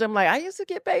this much. I'm like, I used to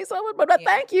get paid so much, but Yeah.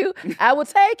 thank you. I will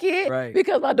take it Right.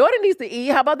 because my daughter needs to eat.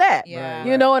 How about that? Yeah. Right.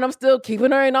 And I'm still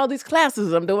keeping her in all these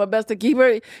classes. I'm doing my best to keep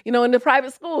her, in the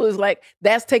private school. It's like,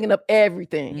 that's taking up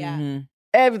everything. Yeah. Mhm.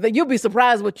 everything. You'll be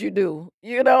surprised what you do,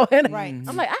 you know? And Right.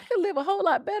 I'm like, I could live a whole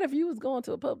lot better if you was going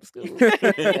to a public school.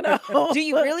 You know? Do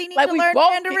you really need Like, to we learn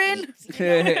both Mandarin?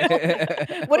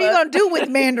 Yeah. What are you gonna do with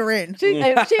Mandarin?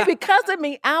 And she be cussing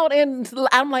me out, and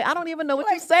I'm like, I don't even know what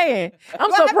you're saying.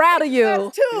 I'm so Well, proud of you.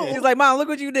 That's too. She's like, Mom, look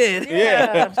what you did.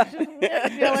 Yeah.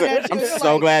 Yelling at I'm you.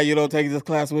 so glad you don't take this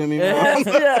class with me, Mom.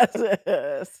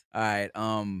 Yes. All right.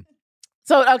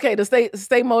 So okay, to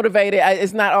stay motivated,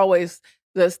 it's not always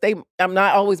I'm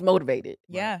not always motivated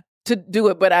Yeah. to do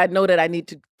it, but I know that I need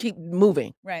to keep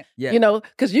moving. Right. Yeah. You know,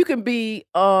 because you can be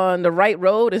on the right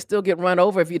road and still get run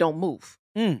over if you don't move.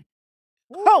 Ooh.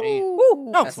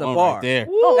 That's a One bar. right there.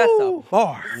 That's a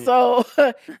bar. So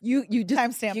you just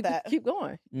Timestamp you that. keep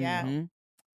going. Yeah. Mhm.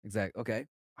 Exactly. Okay.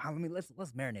 Wow, let's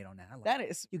marinate on that. I like That it.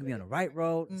 is. You could be on the right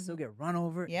road and still get run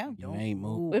over. Yeah. You don't may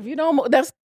move. move. If you don't,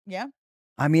 that's Yeah.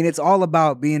 I mean, it's all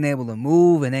about being able to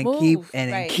move and then Move,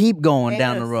 right. keep going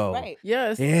down the Yes, road. Right.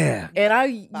 yes. Yeah. And I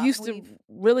used to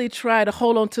really try to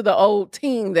hold on to the old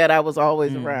team that I was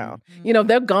always around. You know,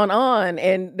 they've gone on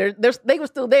and they were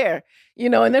still there, you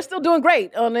know, and they're still doing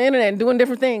great on the internet and doing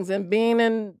different things and being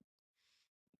in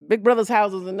Big Brother's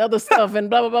houses and other stuff and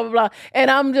blah, blah, blah, blah, blah. And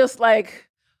I'm just like,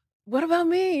 what about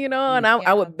me? You know, and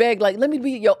I would beg, like, let me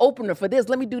be your opener for this.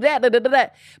 Let me do that,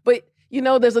 that. But, you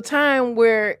know, there's a time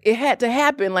where it had to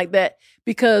happen like that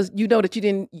because you know that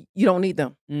you don't need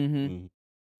them. Mm-hmm.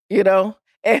 You know,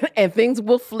 and things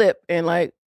will flip and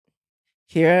like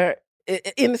here and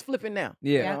it's flipping now.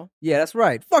 Yeah. you know? Yeah, that's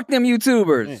right. Fuck them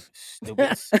YouTubers.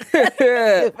 Stupids.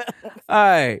 All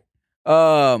right.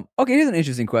 Okay, here's an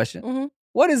interesting question.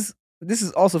 Mhm. This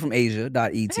is also from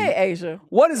Asia.et. Hey, Asia.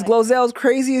 What is Glozel's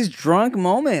craziest drunk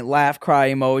moment? Laugh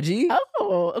cry emoji.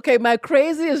 Oh, okay. My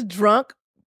craziest drunk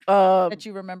That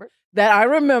you remember? that I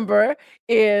remember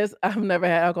is I've never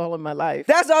had alcohol in my life.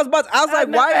 That's what I was about to, I was like, I've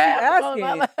never why had are alcohol in you my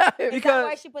asking? life. Is that Because-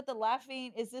 why she put the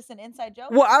laughing? Is this an inside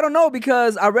joke? Well, I don't know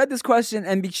because I read this question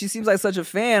and she seems like such a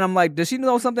fan. I'm like, does she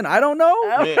know something I don't know?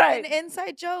 All Yeah. right. An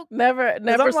inside joke? Never I'm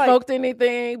like- smoked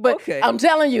anything, but Okay. I'm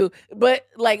telling you, but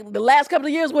like the last couple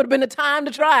of years would have been the time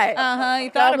to try it. You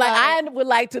So thought I'm like, about I would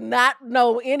like to not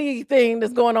know anything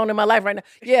that's going on in my life right now.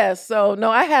 Yes, so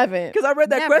no, I haven't. Because I read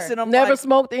that Never. question. I'm Never like,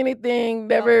 smoked anything,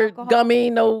 never alcohol? gummy,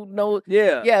 no. yeah.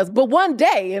 Yes, but one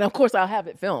day, and of course I'll have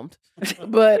it filmed.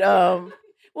 But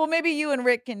Well, maybe you and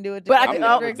Rick can do it. But I together.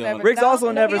 can- Rick's never- Rick's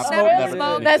also never he's smoked. Never Never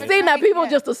smoked. did. now see, now people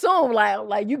Yeah. just assume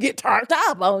like you get turned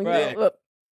up on Right. you.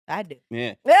 I do.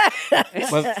 Yeah. But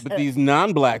But these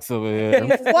non-blacks over here,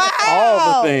 Wow.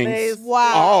 all the things,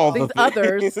 Wow. all the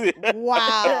These things. others.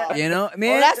 Wow. You know,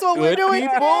 man. Well, that's what we're Good doing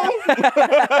people.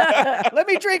 today. Let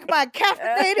me drink my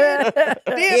caffeinated,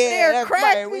 damn near that's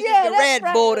crack. right. We yeah, get the that's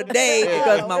Red Bull right. today Yeah.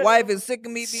 because my wife is sick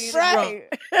of me being drunk. Right.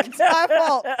 It's my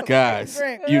fault. Guys,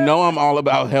 Drink. you know I'm all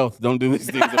about health. Don't do these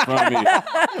things in front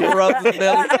of me. Rubs his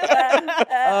belly.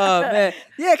 Oh man,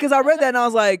 yeah, because I read that and I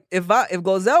was like, if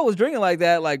Glozel was drinking like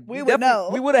that, like We would definitely- know.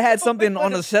 We would have had something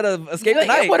on the set of Escape It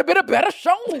Tonight. would have been a better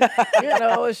show, you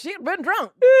know, if she'd been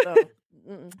drunk. So,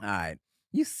 All right,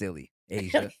 you silly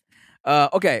Asia.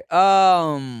 Okay.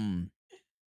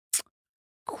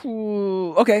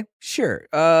 Cool. Okay, sure.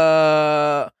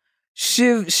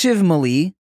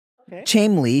 Shivmali, okay.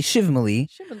 Shivmali.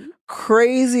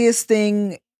 Craziest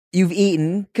thing you've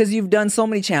eaten because you've done so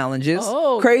many challenges.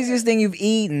 Oh, Craziest thing you've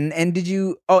eaten, and did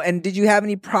you have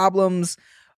any problems?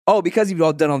 Oh, because you've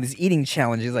all done all these eating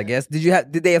challenges, I guess.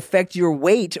 Did they affect your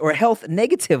weight or health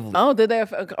negatively? Oh, did they?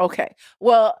 Okay.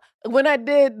 Well, when I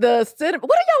did the cinnamon,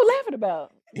 what are y'all laughing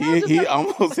about? He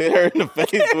almost hit her in the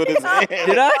face with his hand.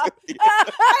 Did I?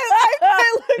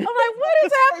 I'm like, what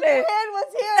is happening? Hand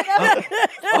was here,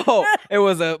 and Oh, it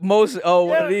was a motion. Oh,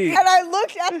 one of these. I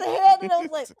looked at the hand, and I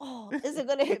was like, "Oh, is it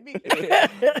gonna hit me?"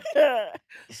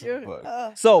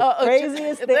 So Uh,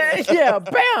 craziest thing. Yeah,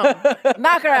 bam,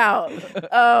 knock her out.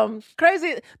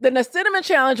 Crazy. The cinnamon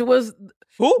challenge was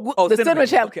Who? Oh, the cinnamon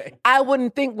challenge. Okay. I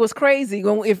wouldn't think was crazy.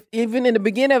 If even in the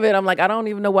beginning of it, I'm like, I don't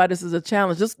even know why this is a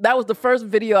challenge. That was the first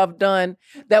video I've done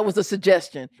that was a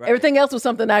suggestion. Right. Everything else was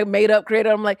something I made up,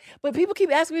 created. I'm like, but people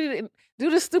keep asking me to do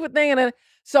this stupid thing, and then,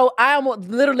 so I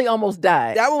literally almost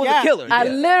died. That one was a killer. I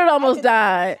yeah. literally almost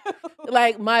died.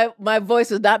 Like my voice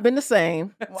has not been the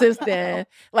same since then.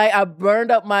 Like I burned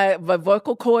up my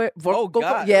vocal cord. Oh,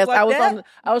 God. Yes, Like I was that?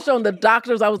 I was showing the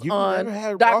doctors I was You've on. never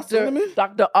had raw cinnamon?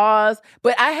 Dr. Oz,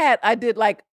 but I did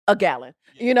like a gallon.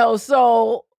 You know,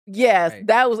 so yes, Right.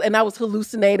 that was, and I was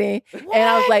hallucinating, and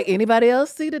I was like, anybody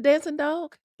else see the dancing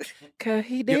dog? Cause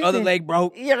he did. Your other leg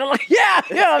broke. Yeah, like, yeah.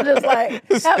 I'm just like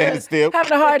Stand still.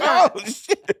 having a hard time. Oh,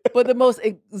 shit. But the most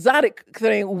exotic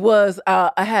thing was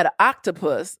I had an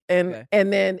octopus, and Okay.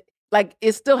 and then like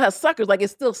it still has suckers, like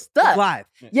it's still stuck. It's live,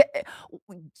 Yeah,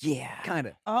 yeah. kind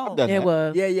of. Oh, done It that.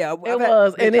 was. Yeah. It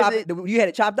was, and you had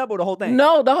it chopped up or the whole thing?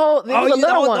 No, the whole. It was a you did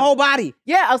little one. the whole body.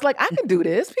 Yeah, I was like, I can do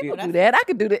this. People Yeah. do that. I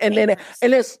can do that. And then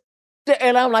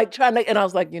and I'm like trying to, and I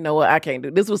was like, you know what? I can't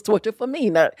do this. Was torture for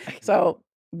me. So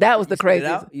that was the You spit it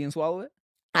craziest. out? You didn't swallow it?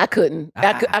 I couldn't.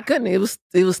 I couldn't. It was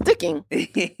sticking.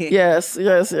 Yes.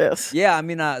 Yeah, I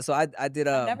mean, so I did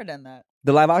I've never done that.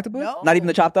 the live octopus. No. Not even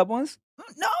the chopped up ones.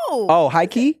 No. Oh, high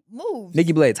key. Moves.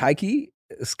 Nikki Blades, high key.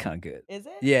 It's kind of good. Is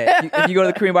it? Yeah, if you go to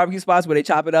the Korean barbecue spots where they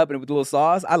chop it up and with a little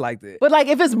sauce, I liked it. But like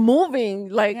if it's moving,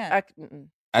 like Yeah.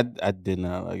 I did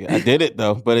not like it. I did it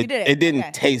though, but You it, did it, it didn't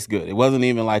okay. taste good. It wasn't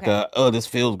even like Okay. this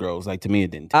feels gross. Like to me,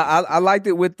 it didn't. Taste I liked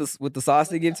it with the sauce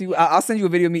they give to you. I'll send you a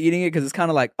video of me eating it because it's kind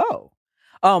of like, oh.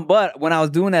 But when I was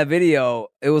doing that video,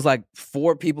 it was like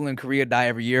 4 people in Korea die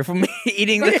every year from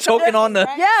eating the choking on the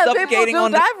Yeah, people suffocating do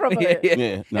on die the from it. Yeah.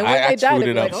 Yeah, no, And when I they die, chewed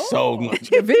they it be up like, so "Oh." much.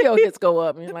 The video hits go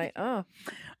up, and you're like, oh.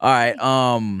 All right.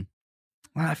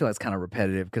 Well, I feel like it's kind of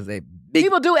repetitive because they big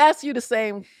People do ask you the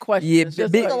same questions. Yeah,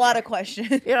 just big- It's a like- lot of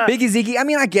questions. Yeah. Biggie Zeke. I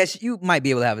mean, I guess you might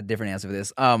be able to have a different answer for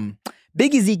this.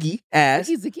 Biggie Zeke asks,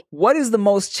 Ziggy. what is the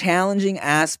most challenging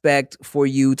aspect for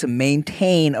you to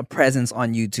maintain a presence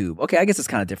on YouTube? Okay, I guess it's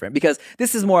kind of different because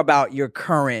this is more about your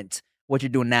current, what you're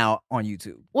doing now on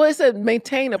YouTube. Well, it said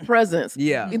maintain a presence.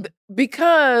 Yeah.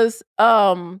 Because a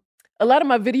lot of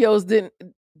my videos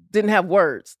didn't have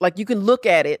words. Like you can look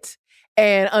at it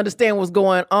and understand what's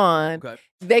going on. Okay.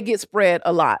 They get spread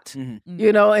a lot. Mhm.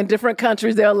 You know, in different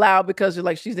countries they're allowed because you're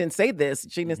like, she didn't say this,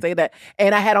 she didn't say that.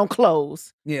 And I had on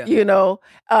clothes. Yeah. You know,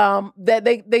 that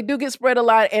they do get spread a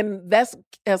lot, and that's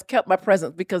has kept my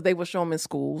presence because they will show them in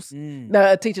schools. Mm.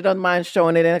 A teacher doesn't mind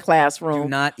showing it in a Do classroom.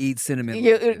 not eat cinnamon.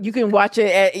 You can watch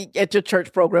it at your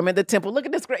church program at the temple. Look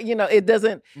at this, you know, it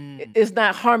doesn't, Mm. it's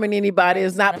not harming anybody.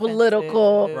 It's not not offensive.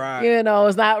 political, Right. you know,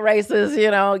 it's not racist, you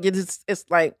know, it's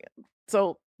like,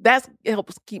 so it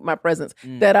helps keep my presence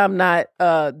Mm. that I'm not,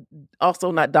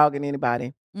 also not dogging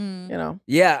anybody, Mm. you know.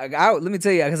 Yeah, let me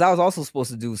tell you, because I was also supposed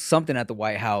to do something at the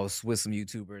White House with some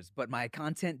YouTubers, but my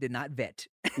content did not vet.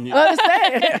 I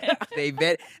understand.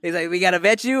 They said, we got to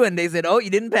vet you. And they said, oh, you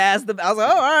didn't pass the. I was like,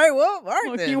 oh, all right, well, all right.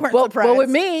 Well, Then. you weren't Well, surprised. with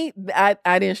me,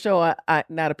 I didn't show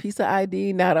not a piece of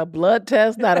ID, not a blood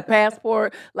test, not a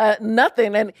passport, like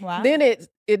nothing. And Wow. then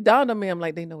it dawned on me, I'm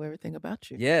like, they know everything about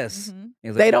you. Yes. Mhm. He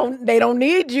was They like, don't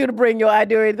need you to bring your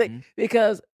ID or anything Mhm.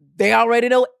 because they already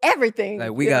know everything.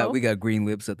 Like you know? we got green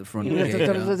lips at the front of the Yes,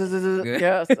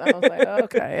 gate. I was like,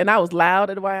 okay. And I was loud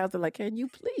at the White House. They're like, can you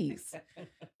please?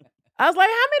 I was like,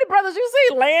 how many brothers you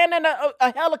see laying in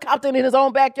a helicopter in his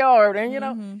own backyard? And,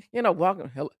 Mhm. walking,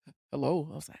 hello.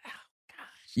 I was like, "Ow."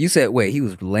 You said, wait, he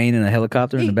was laying in a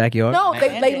helicopter in the backyard? No,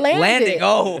 they landed. Landing.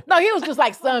 Oh. No, he was just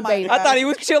like sunbathing. I thought he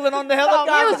was chilling on the No,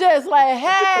 helicopter. he was just like,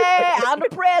 hey, I'm the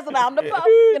president. I'm the pope.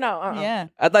 You know, Yeah.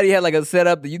 I thought he had like a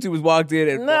setup. The YouTubers walked in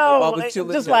and No, Bob was like,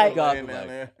 chilling. just in the like-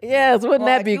 helicopter, yes, wouldn't Well,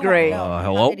 that I be do wanna great? know,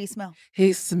 hello? How did he smell?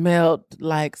 He smelled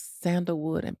like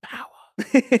sandalwood and power.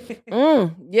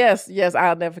 Yes,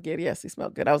 I'll never forget. Yes, he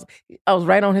smelled good. I was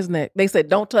right on his neck. They said,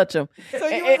 "Don't touch him." So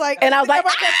you And- was like, and I was like,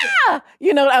 "Think about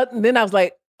ah! And then I was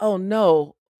like, oh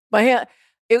no, my hand.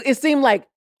 It seemed like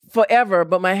forever,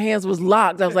 but my hands was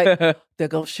locked. I was like, they're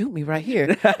gonna shoot me right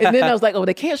here. And then I was like, oh,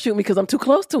 they can't shoot me because I'm too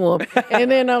close to him. And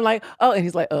then I'm like, oh, and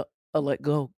he's like, let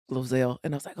go, Glozell.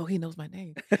 And I was like, oh, he knows my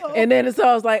name. Oh. And then so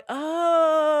I was like,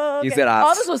 oh, He okay. said,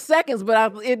 oh, this was seconds,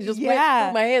 but it just went Yeah.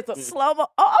 through my head. So, slow mo.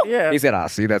 Oh, yeah. He said, I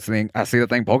see that thing. I see the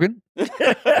thing poking.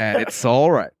 And it's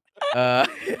all right. All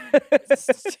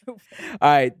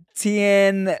right.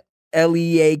 Tien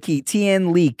Leak.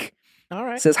 Tien Leak All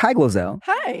right. says, hi, Glozell.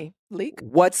 Hi, Leak.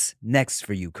 What's next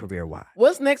for you career-wise?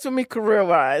 What's next for me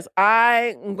career-wise?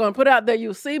 I'm going to put out there,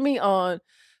 you'll see me on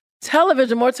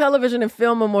television, more television and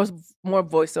film, and more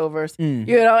voiceovers. Mm.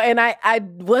 You know,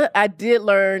 and what I did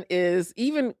learn is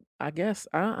even, I guess,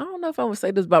 I don't know if I would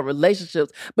say this about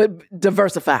relationships, but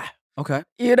diversify. Okay.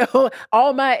 You know,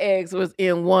 all my eggs was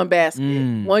in one basket,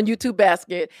 Mm. one YouTube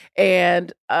basket.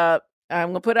 And I'm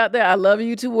going to put out there, I love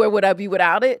YouTube. Where would I be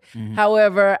without it? Mhm.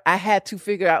 However, I had to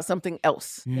figure out something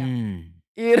else. Mm.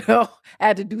 You know, I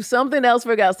had to do something else,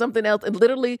 figure out something else. And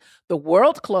literally, the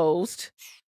world closed,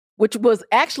 which was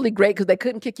actually great because they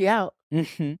couldn't kick you out.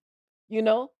 Mhm. You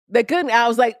know, they couldn't. I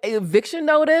was like, eviction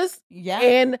notice. yeah.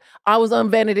 And I was on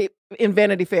Vanity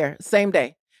Fair same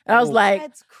day. And I was Oh. like,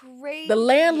 That's crazy. the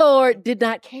landlord did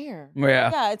not care. Yeah.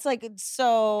 Yeah, it's like it's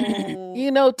so.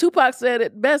 You know, Tupac said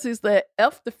it best. He said,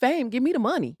 F the fame, give me the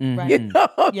money. Mhm. You know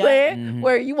what I'm Yeah. saying? Mhm.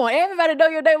 Where you want everybody to know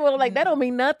your name. Well, like, that don't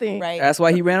mean nothing. Right. That's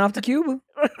why he ran off to Cuba.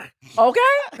 Okay?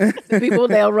 The people,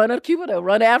 they'll run to Cuba, they'll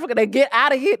run to Africa, they get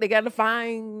out of here, they got to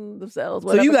find themselves.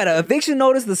 So you whatever. got an eviction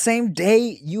notice the same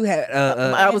day you had.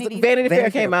 I was Vanity- Vanity Fair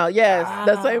Vanity came Fair. out, yes,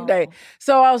 the same day. Wow.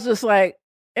 So I was just like,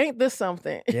 ain't this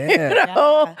something? Yeah. You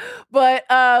know? Yeah.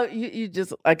 But you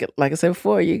just like I said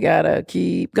before, you gotta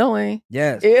keep going.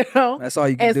 Yes. You know? That's all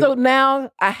you can And do. so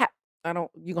now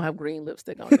you're gonna have green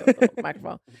lipstick on your little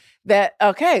microphone.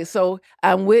 So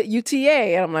I'm with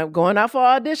UTA and I'm like going out for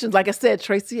auditions. Like I said,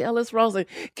 Tracy Ellis Ross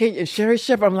and Sherry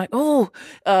Shepherd. I'm like,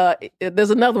 there's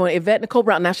another one, Yvette Nicole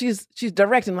Brown. Now she's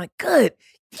directing. I'm like, good.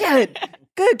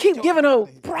 Keep giving her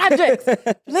projects.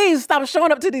 Please stop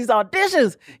showing up to these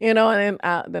auditions. You know, and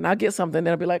then I'll get something.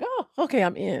 Then I'll be like, oh, okay,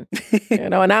 I'm in. You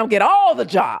know, and I'll get all the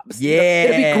jobs. Yeah.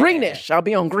 It'll be Greenish. I'll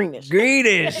be on Greenish.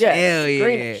 Greenish. Yes, Hell yeah.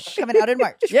 Greenish. Coming out in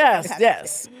March.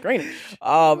 Yes, Greenish.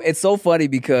 It's so funny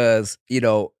because, you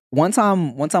know, one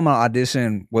time an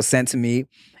audition was sent to me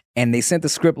and they sent the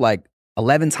script like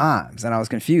 11 times and I was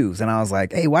confused. And I was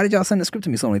like, hey, why did y'all send the script to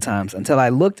me so many times? Until I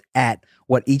looked at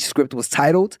what each script was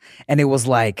titled and it was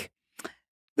like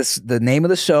the name of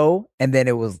the show. And then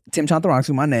it was Tim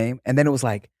Chantarangsu, my name. And then it was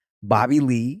like Bobby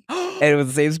Lee. And it was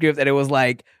the same script. And it was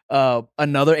like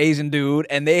another Asian dude.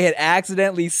 And they had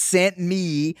accidentally sent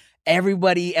me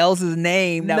everybody else's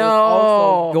name that was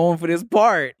also No. going for this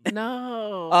part.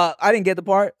 No. I didn't get the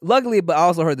part, luckily, but I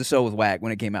also heard the show was whack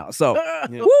when it came out. So,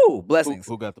 Yeah. woo, blessings.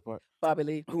 Who got the part? Bobby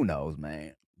Lee. Who knows,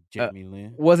 man? Jamie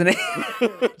Lynn. Wasn't it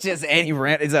just any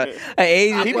rant? It's an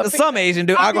Asian, some Asian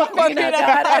dude. I go, Aquafina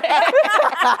got it.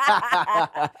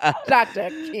 Dr.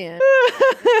 Ken.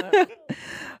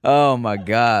 oh my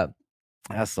god,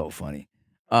 that's so funny.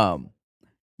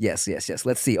 Yes.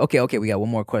 Let's see. Okay. We got one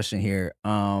more question here.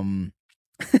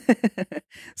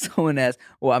 Someone asked.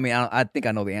 Well, I mean, I think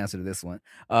I know the answer to this one.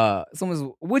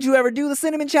 Someone's, would you ever do the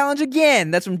cinnamon challenge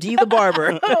again? That's from D the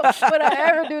Barber. Would I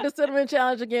ever do the cinnamon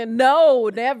challenge again? No,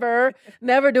 never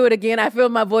do it again. I feel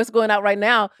my voice going out right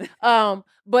now.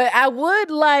 But I would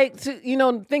like to,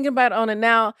 thinking about it on it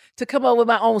now, to come up with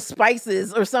my own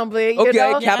spices or something. Okay, you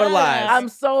know? capitalize. I'm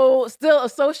so still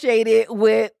associated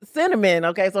with cinnamon.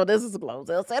 Okay, so this is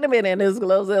Glozell cinnamon and this is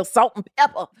Glozell salt and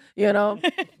pepper. You know,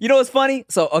 You know what's funny?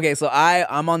 So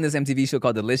I'm on this MTV show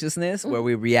called Deliciousness where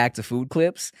we react to food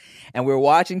clips, and we're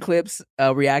watching clips,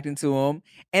 reacting to them,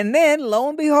 and then lo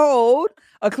and behold,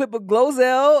 a clip of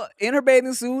Glozell in her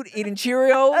bathing suit eating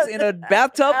Cheerios in a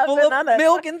bathtub I've full been of on that.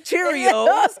 milk and Cheerios.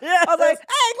 Yes. I was like,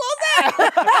 "Hey,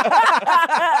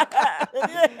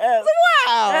 Glozell!"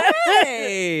 Wow,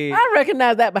 hey, I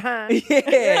recognize that behind.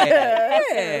 yeah,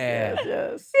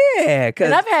 Yes. yeah, because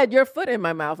And I've had your foot in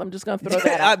my mouth. I'm just gonna throw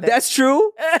that out there. that's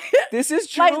true. This is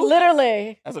true. Like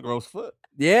literally. That's a gross foot.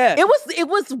 Yeah. It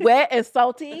was wet and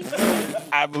salty.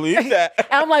 I believe that. And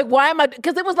I'm like, why am I?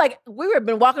 Because it was like we were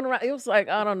been walking around. It was like,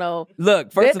 I don't know,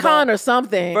 Look, first of all, Bitcoin or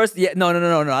something.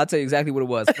 no. I'll tell you exactly what it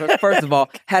was. First of all,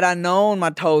 had I known my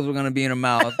toes were gonna be in her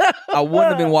mouth, I wouldn't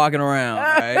have been walking around.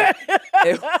 Right?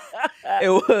 It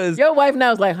was. Your wife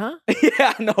now is like, huh?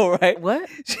 Yeah, I know, right? What?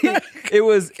 It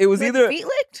was With either feet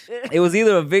licked? it was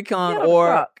either a VidCon Yeah, or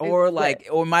fuck. It was wet.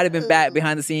 it might have been back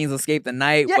behind the scenes, Escape the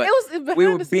Night. Yeah, but it was. we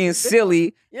were being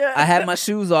silly. Yeah. I had my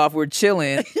shoes off. We're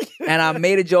chilling, and I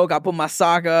made a joke. I put my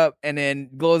sock up, and then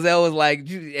Glozell was like,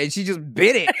 and she just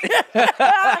bit it.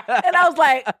 And I was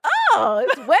like, oh,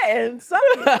 it's wet and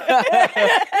salty.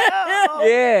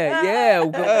 yeah.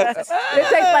 It tastes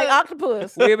like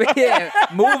octopus. Yeah,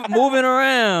 moving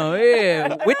around.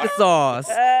 Yeah, with the sauce.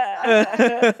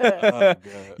 Oh, God.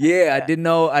 Yeah, I did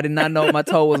not know my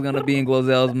toe was gonna be in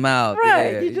Glozell's mouth.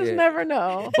 Right. Yeah, You just yeah. never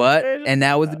know. And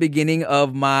that was the begining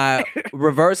of my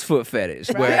reverse foot fetish,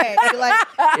 where Right. You're like,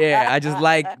 yeah, I just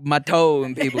like my toe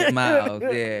in people's mouths.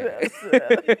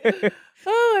 Yeah.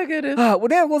 Oh my goodness. Well,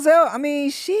 damn, Glozell. I mean,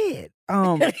 shit.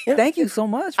 Thank you so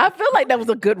much. I feel like that was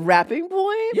a good wrapping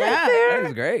point yeah, right there. that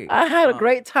was great. I had a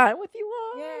great time with you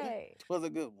all. Yay. It was a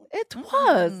good one. It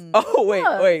was. Oh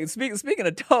wait. was. Speaking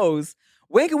of toes,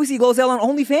 when can we see Glozell on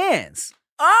OnlyFans?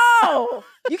 Oh,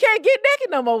 you can't get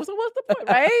naked no more. So what's the point,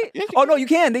 right? Oh no, you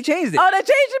can. They changed it. Oh, they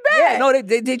changed it back. Yeah, no,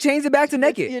 they changed it back to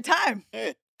naked. Your time.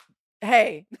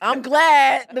 Hey, I'm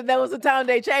glad that there was a time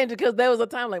they changed it because there was a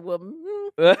time like, well,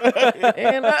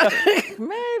 and,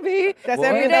 maybe That's Boy.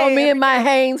 every you know day. me and my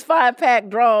Hanes 5-pack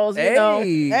draws. You know,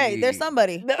 Hey, there's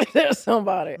somebody. there's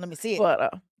somebody. Let me see it.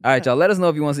 But All right, y'all. Let us know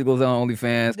if you want to see Glozell on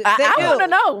OnlyFans. I want to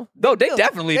know. No, they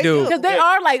definitely do. Because they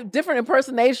are like different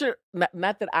impersonation.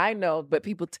 Not that I know, but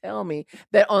people tell me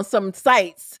that on some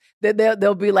sites that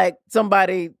they'll be like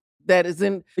somebody that is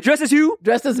dressed as you,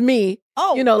 dressed as me.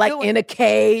 Oh, you know, like in a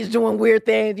cage doing weird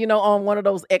things. You know, on one of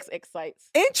those XX sites.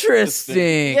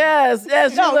 Interesting. Yes.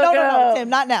 No, Tim,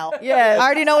 not now. Yes. I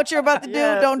already know what you're about to do.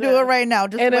 Yes, Don't do it right now.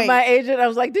 Just and wait. then my agent, I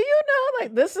was like, "Do you know?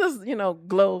 Like, this is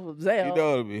Glozell." You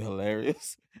know it'd be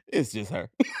hilarious. It's just her.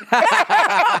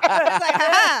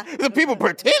 Ha-ha. The people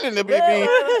pretending to be me,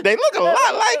 they look a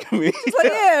lot like me. It's like,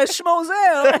 yeah,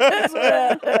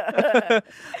 Schmozell.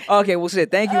 Okay, well, shit.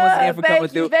 Thank you once again for coming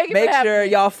through. Thank you Make for having sure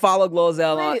me. y'all follow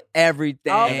Glozell on Please.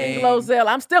 everything. All things Glozell.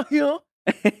 I'm still here.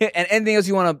 And anything else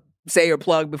you want to say or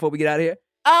plug before we get out of here?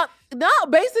 No,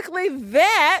 basically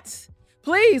that.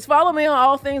 Please follow me on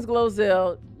all things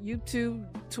Glozell. YouTube,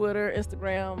 Twitter,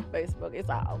 Instagram, Facebook.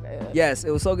 It's all good. Yes, it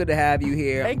was so good to have you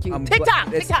here. Thank you. I'm TikTok.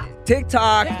 TikTok.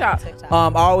 TikTok.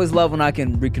 I always love when I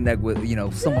can reconnect with,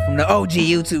 someone from the OG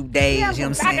YouTube days. Yeah, you know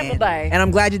what back I'm in the saying? day. And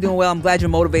I'm glad you're doing well. I'm glad you're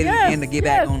motivated again to get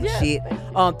back on the shit.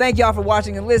 Thank y'all for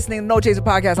watching and listening. No Chaser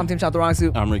Podcast. I'm Tim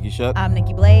Chantarangsu. I'm Ricky Shutt. I'm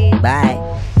Nikki Blade.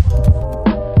 Bye.